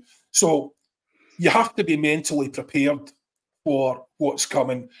issue. So you have to be mentally prepared for what's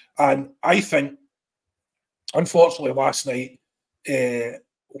coming. And I think, unfortunately, last night,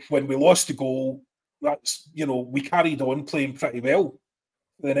 when we lost the goal, that's, we carried on playing pretty well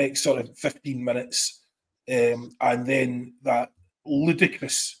for the next sort of 15 minutes. And then that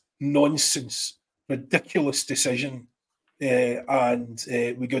ludicrous nonsense, ridiculous decision, and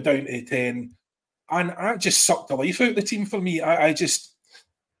we go down to 10, and that just sucked the life out of the team for me. I just,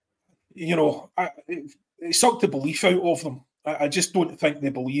 it sucked the belief out of them. I just don't think they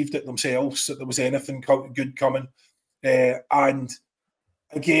believed it themselves, that there was anything good coming. And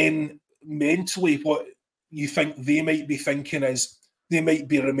again, mentally, what you think they might be thinking is they might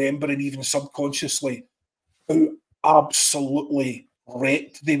be remembering, even subconsciously, how absolutely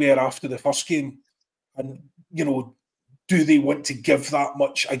wrecked they were after the first game. And, do they want to give that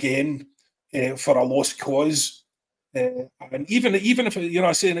much again for a lost cause? And even if,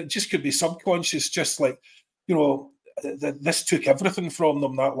 I'm saying it just could be subconscious, just like, this took everything from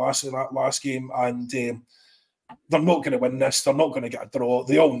them, that last game, and they're not going to win this. They're not going to get a draw.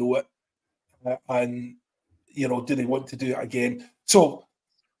 They all know it. And, do they want to do it again? So,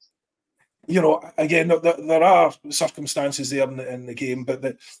 again, there are circumstances there in the game, but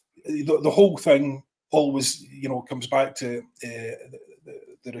the whole thing always, comes back to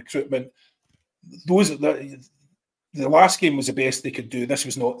the recruitment. The last game was the best they could do. This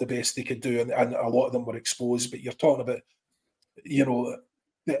was not the best they could do, and a lot of them were exposed. But you're talking about,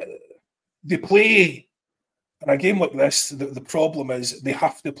 they play in a game like this. The problem is they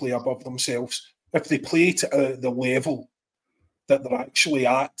have to play above themselves. if they play to the level that they're actually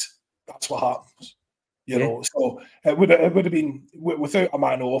at, that's what happens. You know, so it would have been, without a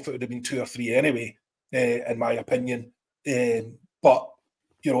man off, it would have been 2 or 3 anyway, in my opinion. But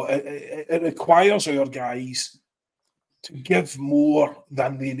you know, it requires our guys to give more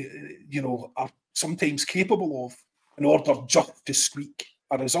than they, you know, are sometimes capable of in order just to squeak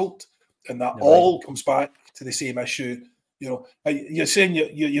a result, and that all comes back to the same issue. You know, you're saying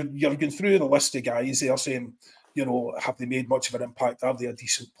you're going through the list of guys. They're saying, you know, have they made much of an impact? Are they a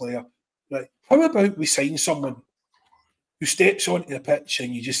decent player? Right. How about we sign someone who steps onto the pitch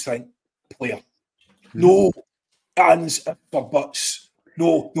and you just think, player? No ands or buts.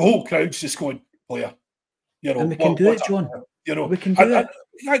 No, the whole crowd's just going, player. You know, and we can do it, John. You know, we can do it.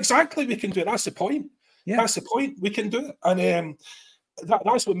 Yeah, exactly, we can do it. That's the point. Yeah. That's the point. We can do it. And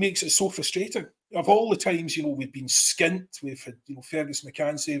that's what makes it so frustrating. Of all the times, you know, we've been skint, we've had, you know, Fergus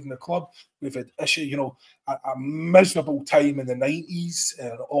McCann saving the club, we've had issue, you know, a miserable time in the 90s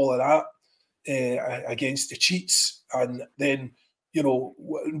and all of that against the cheats. And then, you know,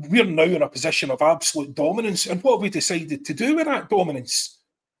 we're now in a position of absolute dominance. And what have we decided to do with that dominance?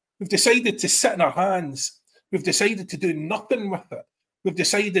 We've decided to sit in our hands. We've decided to do nothing with it. We've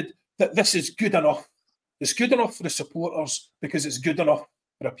decided that this is good enough. It's good enough for the supporters because it's good enough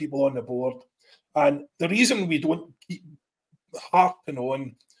for the people on the board. And the reason we don't keep harping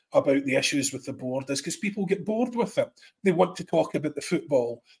on about the issues with the board is because people get bored with it. They want to talk about the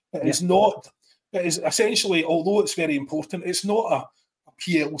football. It is not, it is essentially, although it's very important, it's not a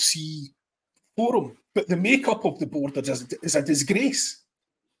PLC forum, but the makeup of the board is a disgrace.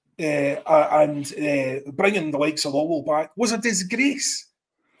 And bringing the likes of Lowell back was a disgrace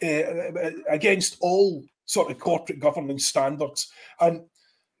against all sort of corporate governance standards. And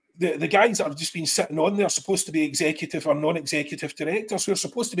the guys that have just been sitting on there are supposed to be executive or non-executive directors who are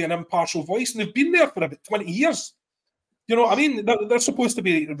supposed to be an impartial voice, and they've been there for about 20 years. You know what I mean? They're supposed to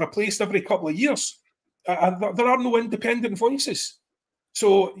be replaced every couple of years. And there are no independent voices.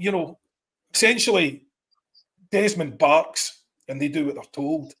 So, you know, essentially, Desmond barks and they do what they're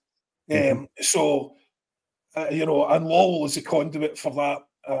told. So, you know, and Lowell is the conduit for that.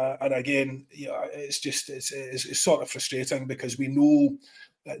 And again, yeah, it's sort of frustrating because we know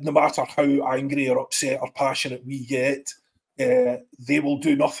no matter how angry or upset or passionate we get, they will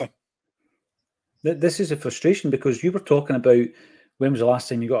do nothing. This is a frustration because you were talking about when was the last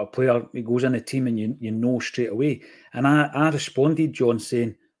time you got a player who goes in the team and you know straight away. And I responded, John,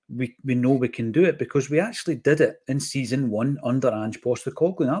 saying we know we can do it because we actually did it in season 1 under Ange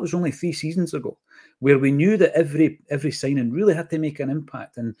Postecoglou. That was only 3 seasons ago, where we knew that every signing really had to make an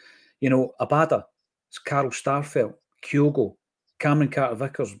impact. And you know, Abada, Carl Starfelt, Kyogo, Cameron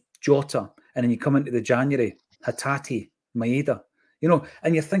Carter-Vickers, Jota, and then you come into the January, Hatate, Maeda, you know,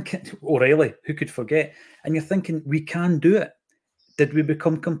 and you're thinking, O'Reilly, who could forget? And you're thinking, we can do it. Did we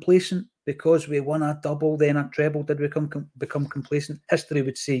become complacent because we won a double, then a treble? Did we become complacent? History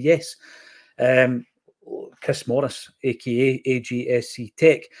would say yes. Chris Morris, a.k.a. AGSC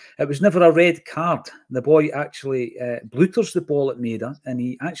Tech. It was never a red card. The boy actually blooters the ball at Maeda, and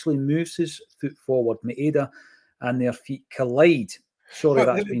he actually moves his foot forward. Maeda and their feet collide. Sorry,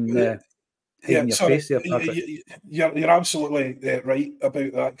 that's been hitting your face there, Patrick. You're absolutely right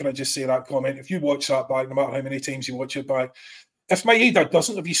about that. Can I just say that comment? If you watch that back, no matter how many times you watch it back, if Maeda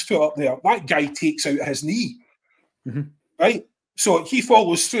doesn't have his foot up there, that guy takes out his knee, right? So he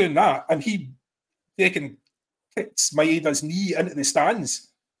follows through in that, and he kicks Maeda's knee into the stands.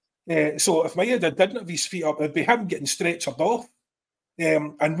 So if Maeda didn't have his feet up, it'd be him getting stretchered off.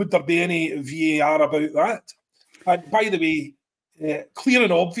 And would there be any VAR about that? And by the way, clear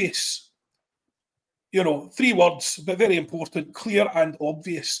and obvious. You know, 3 words, but very important, clear and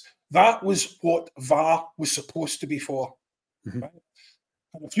obvious. That was what VAR was supposed to be for. Right?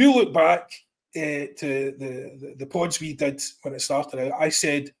 And if you look back to the pods we did when it started out, I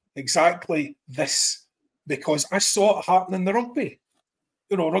said exactly this because I saw it happen in the rugby.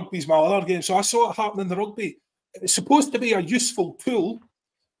 You know, rugby's my other game, so I saw it happen in the rugby. It's supposed to be a useful tool.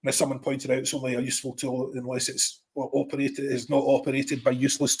 And as someone pointed out, it's only a useful tool unless it's not operated by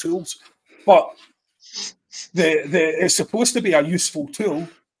useless tools. But it's supposed to be a useful tool,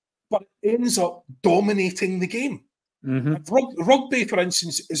 but it ends up dominating the game. Rugby, for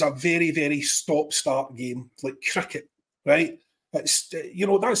instance, is a very, very stop-start game, like cricket, right? It's, you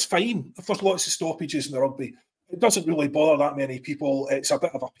know, that's fine. If there's lots of stoppages in the rugby, it doesn't really bother that many people. It's a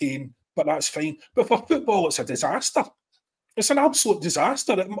bit of a pain, but that's fine. But for football, it's a disaster. It's an absolute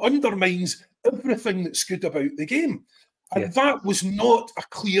disaster. It undermines everything that's good about the game. And that was not a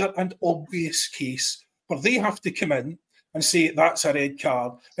clear and obvious case where they have to come in and say that's a red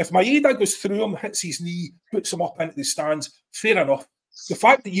card. If Maeda goes through him, hits his knee, puts him up into the stands, fair enough. The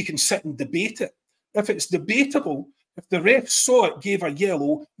fact that you can sit and debate it, if it's debatable, if the ref saw it, gave a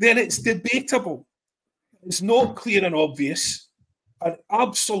yellow, then it's debatable. It's not clear and obvious, and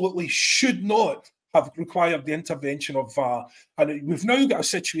absolutely should not have required the intervention of VAR. And we've now got a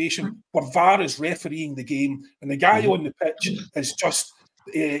situation where VAR is refereeing the game, and the guy on the pitch is just,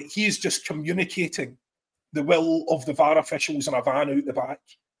 he's just communicating the will of the VAR officials in a van out the back,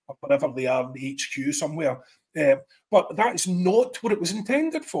 or wherever they are in the HQ somewhere. But that's not what it was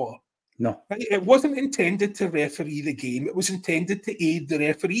intended for. No. It wasn't intended to referee the game. It was intended to aid the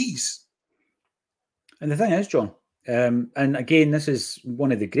referees. And the thing is, John, and again, this is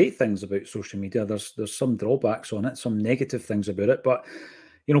one of the great things about social media. There's some drawbacks on it, some negative things about it, but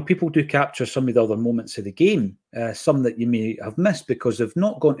you know, people do capture some of the other moments of the game, some that you may have missed because they've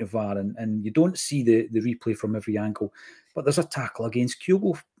not gone to VAR, and you don't see the replay from every angle. But there's a tackle against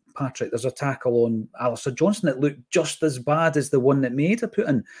Kyogo, Patrick. There's a tackle on Alistair Johnson that looked just as bad as the one that Maeda put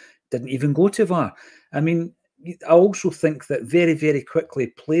in. Didn't even go to VAR. I mean, I also think that very, very quickly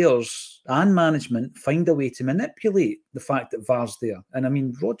players and management find a way to manipulate the fact that VAR's there. And I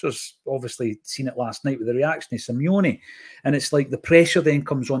mean, Rodgers obviously seen it last night with the reaction of Simeone. And it's like the pressure then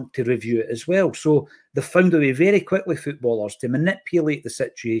comes on to review it as well. So they found a way very quickly, footballers, to manipulate the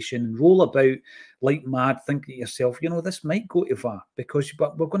situation and roll about like mad, thinking to yourself, you know, this might go to VAR because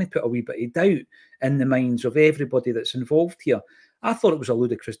we're going to put a wee bit of doubt in the minds of everybody that's involved here. I thought it was a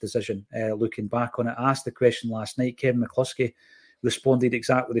ludicrous decision, looking back on it. I asked the question last night. Kevin McCluskey responded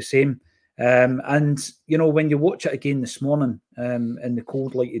exactly the same. And, you know, when you watch it again this morning in the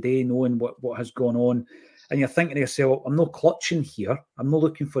cold light of day, knowing what has gone on, and you're thinking to yourself, I'm not clutching here. I'm not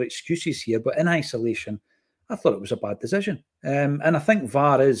looking for excuses here. But in isolation, I thought it was a bad decision. And I think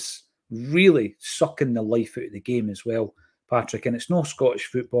VAR is really sucking the life out of the game as well, Patrick, and it's no Scottish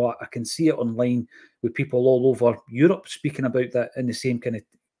football. I can see it online with people all over Europe speaking about that in the same kind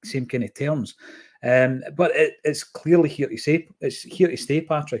of terms. But it's clearly here to stay. It's here to stay,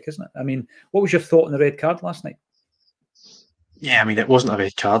 Patrick, isn't it? I mean, what was your thought on the red card last night? Yeah, I mean, it wasn't a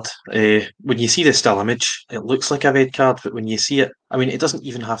red card. When you see the still image, it looks like a red card, but when you see it, I mean, it doesn't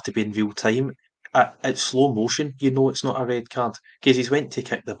even have to be in real time. At slow motion, you know it's not a red card because he's went to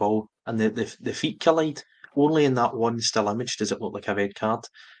kick the ball and the feet collide. Only in that one still image does it look like a red card.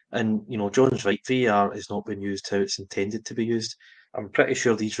 And, you know, John's right, VAR is not being used how it's intended to be used. I'm pretty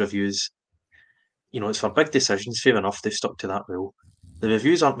sure these reviews, you know, it's for big decisions, fair enough, they've stuck to that rule. The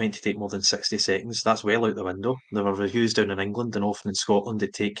reviews aren't meant to take more than 60 seconds. That's well out the window. There were reviews down in England and often in Scotland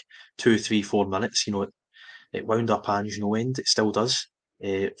that take 2, 3, 4 minutes. You know, it wound up Ange no end. It still does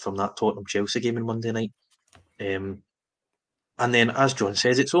from that Tottenham-Chelsea game on Monday night. And then, as John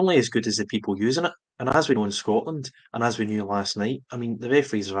says, it's only as good as the people using it. And as we know in Scotland, and as we knew last night, I mean, the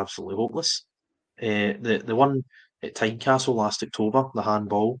referees are absolutely hopeless. The one at Tynecastle last October, the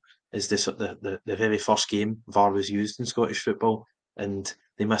handball, is the very first game VAR was used in Scottish football, and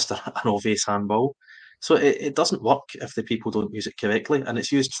they missed an obvious handball. So it doesn't work if the people don't use it correctly, and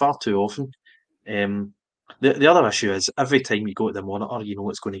it's used far too often. The other issue is every time you go to the monitor, you know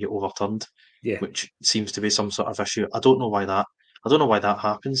it's going to get overturned, which seems to be some sort of issue. I don't know why that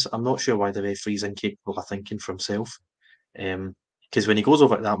happens. I'm not sure why the referee's incapable of thinking for himself. Because when he goes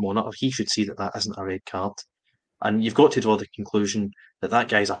over to that monitor, he should see that that isn't a red card. And you've got to draw the conclusion that that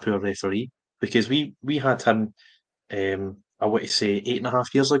guy's a poor referee, because we had him, I want to say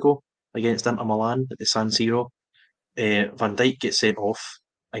 8.5 years ago against Inter Milan at the San Siro. Van Dijk gets sent off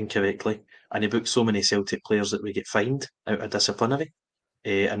incorrectly, and he booked so many Celtic players that we get fined out of disciplinary,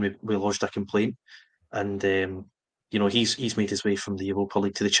 and we lodged a complaint. And you know, he's made his way from the Europa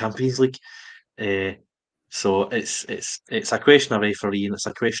League to the Champions League. So it's a question of referee and it's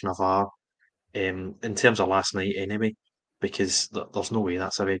a question of VAR. In terms of last night, anyway, because there's no way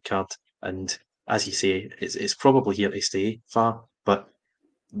that's a red card. And as you say, it's probably here to stay, VAR. But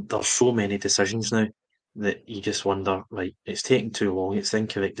there's so many decisions now that you just wonder, right, it's taking too long, it's the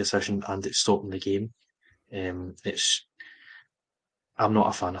incorrect decision, and it's stopping the game. I'm not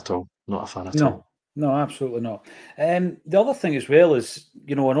a fan at all. Not a fan at all. No, absolutely not. The other thing as well is,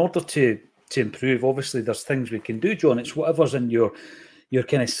 you know, in order to improve, obviously there's things we can do, John. It's whatever's in your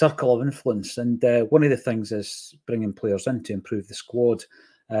kind of circle of influence. And one of the things is bringing players in to improve the squad.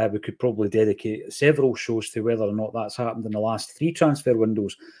 We could probably dedicate several shows to whether or not that's happened in the last 3 transfer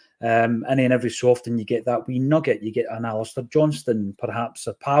windows. And then every so often you get that wee nugget. You get an Alistair Johnston, perhaps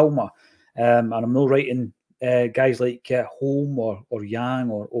a Palmer. And I'm not writing guys like Holm or Yang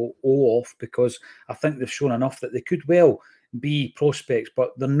or O off, because I think they've shown enough that they could well be prospects,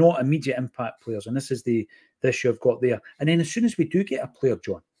 but they're not immediate impact players. And this is the this you've got there. And then as soon as we do get a player,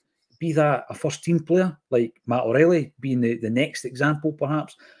 John, be that a first-team player like Matt O'Reilly, being the next example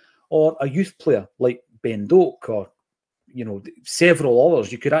perhaps, or a youth player like Ben Doak, or several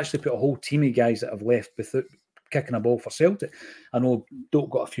others. You could actually put a whole team of guys that have left without kicking a ball for Celtic. I know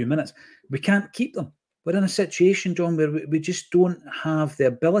Doak got a few minutes. We can't keep them. We're in a situation, John, where we just don't have the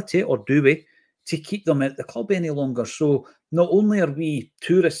ability, or do we, to keep them at the club any longer. So not only are we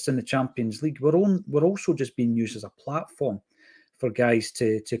tourists in the Champions League, we're also just being used as a platform for guys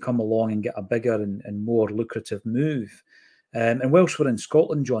to come along and get a bigger and more lucrative move. And whilst we're in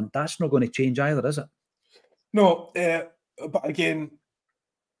Scotland, John, that's not going to change either, is it? No, but again,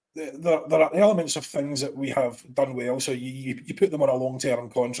 there are elements of things that we have done well. So you put them on a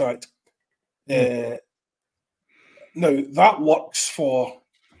long-term contract. Now, that works for,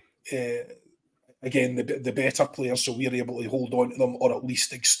 again, the better players, so we're able to hold on to them or at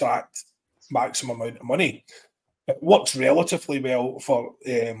least extract maximum amount of money. It works relatively well for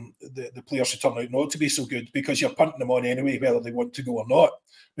the players who turn out not to be so good, because you're punting them on anyway, whether they want to go or not,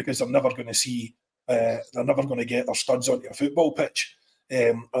 because they're never going to see, they're never going to get their studs onto a football pitch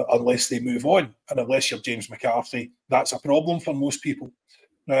unless they move on. And unless you're James McCarthy, that's a problem for most people,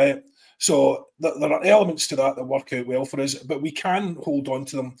 right? So there are elements to that work out well for us, but we can hold on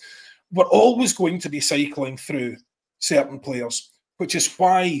to them. We're always going to be cycling through certain players, which is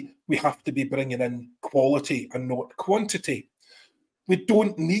why we have to be bringing in quality and not quantity. We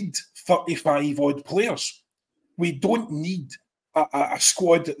don't need 35 odd players. We don't need a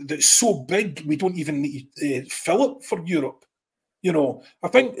squad that's so big we don't even need to fill it for Europe. I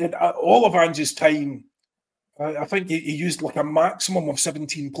think in all of Ange's time, I think he used like a maximum of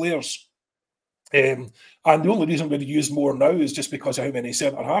 17 players. And the only reason we're going to use more now is just because of how many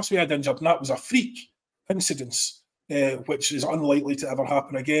centre-halves we had injured, and that was a freak incidence, which is unlikely to ever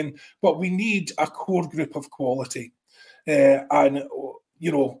happen again. But we need a core group of quality. And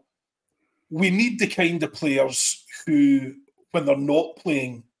we need the kind of players who, when they're not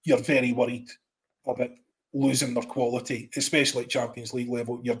playing, you're very worried about losing their quality, especially at Champions League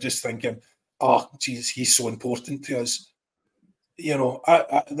level. You're just thinking, oh, geez, he's so important to us.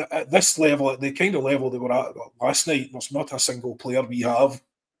 At this level, at the kind of level they were at last night, there's not a single player we have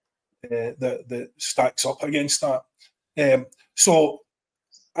that stacks up against that. So,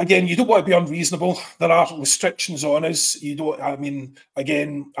 again, you don't want to be unreasonable. There are restrictions on us. You don't. I mean,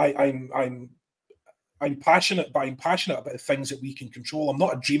 again, I'm passionate, but I'm passionate about the things that we can control. I'm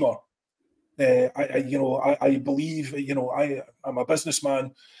not a dreamer. I believe. I'm a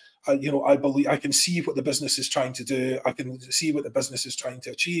businessman. I believe I can see what the business is trying to do. I can see what the business is trying to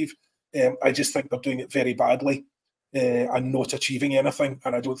achieve. I just think they're doing it very badly and not achieving anything.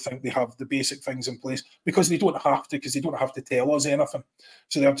 And I don't think they have the basic things in place, because they don't have to, because they don't have to tell us anything.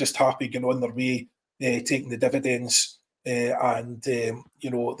 So they're just happy going on their way, taking the dividends, and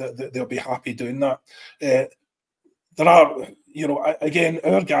they'll be happy doing that. There are, again,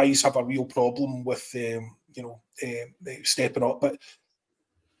 our guys have a real problem with, stepping up, but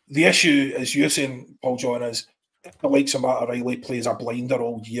the issue, as you're saying, Paul John, is if the likes of Matt O'Reilly plays a blinder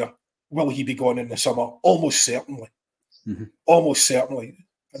all year, will he be gone in the summer? Almost certainly. Mm-hmm. Almost certainly.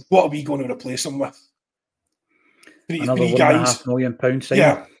 And what are we going to replace him with? Another £1.5 million signing?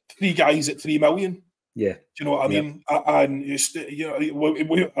 Yeah, 3 guys at 3 million. Yeah. Do you know what I mean? And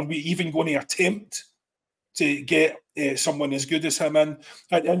are we even going to attempt to get someone as good as him in?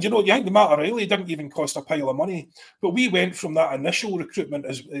 And you think the Matt O'Reilly didn't even cost a pile of money, but we went from that initial recruitment,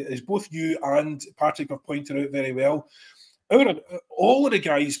 as both you and Patrick have pointed out very well. All of the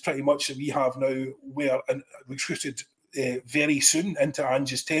guys pretty much that we have now were recruited very soon into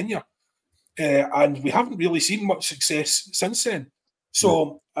Ange's tenure, and we haven't really seen much success since then.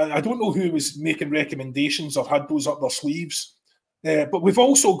 So I don't know who was making recommendations or had those up their sleeves, but we've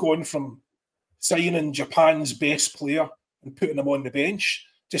also gone from signing Japan's best player and putting him on the bench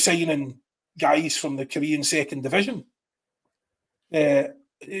to signing guys from the Korean second division.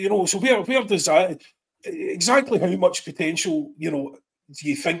 So where does that, exactly how much potential, do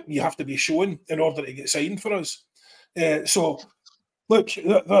you think you have to be shown in order to get signed for us? So, look,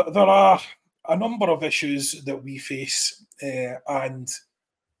 there are a number of issues that we face, and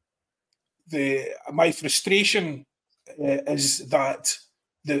my frustration is that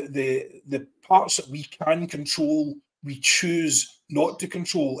the parts that we can control, we choose not to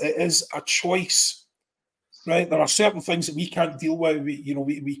control. It is a choice, right? There are certain things that we can't deal with.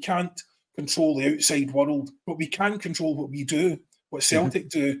 We can't control the outside world, but we can control what we do, what Celtic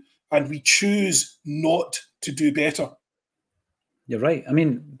do, and we choose not to do better. You're right. I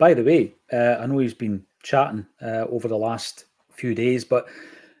mean, by the way, I know he's been chatting over the last few days, but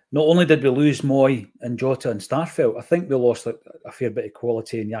not only did we lose Moy and Jota and Starfelt, I think we lost a fair bit of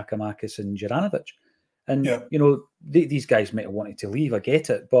quality in Giakoumakis and Juranovic. And, you know, these guys might have wanted to leave, I get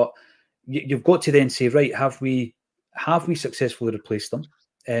it, but you've got to then say, right, have we successfully replaced them?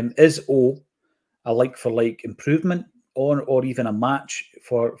 Is O a like-for-like improvement or even a match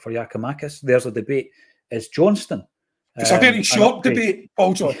for Giakoumakis? There's a debate. Is Johnston? It's a very short debate,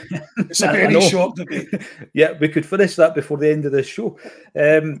 Paul John. It's a very short debate. Yeah, we could finish that before the end of this show.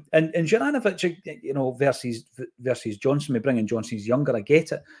 And Juranovic, you know, versus Johnson, we bring in Johnson, he's younger, I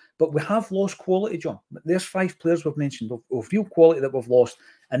get it. But we have lost quality, John. There's 5 players we've mentioned of real quality that we've lost.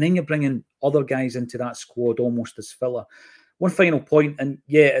 And then you're bringing other guys into that squad almost as filler. One final point, and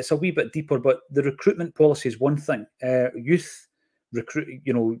yeah, it's a wee bit deeper, but the recruitment policy is one thing. Youth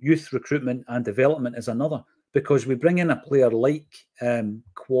recruitment and development is another. Because we bring in a player like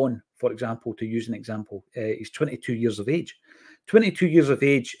Kwon, for example, to use an example. He's 22 years of age. 22 years of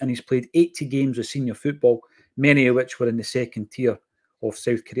age, and he's played 80 games of senior football, many of which were in the second tier of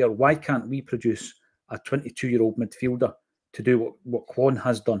South Korea. Why can't we produce a 22-year-old midfielder to do what Kwon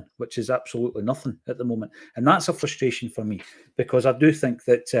has done, which is absolutely nothing at the moment? And that's a frustration for me, because I do think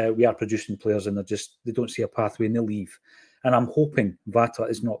that we are producing players and they don't see a pathway and they leave. And I'm hoping Vata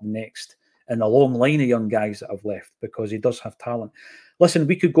is not the next in a long line of young guys that have left, because he does have talent. Listen,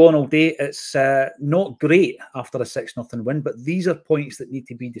 we could go on all day. It's not great after a 6-0 win, but these are points that need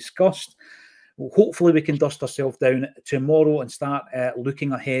to be discussed. Hopefully we can dust ourselves down tomorrow and start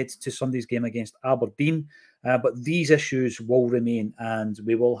looking ahead to Sunday's game against Aberdeen. But these issues will remain, and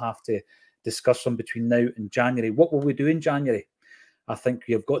we will have to discuss them between now and January. What will we do in January? I think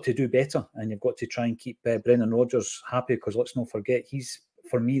you've got to do better, and you've got to try and keep Brendan Rodgers happy, because let's not forget, he's,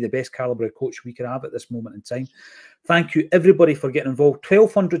 for me, the best calibre of coach we could have at this moment in time. Thank you, everybody, for getting involved.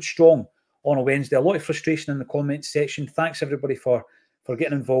 1,200 strong on a Wednesday. A lot of frustration in the comments section. Thanks, everybody, for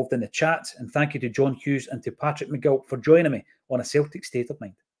getting involved in the chat. And thank you to John Hughes and to Patrick McGill for joining me on A Celtic State of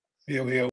Mind. Yeah.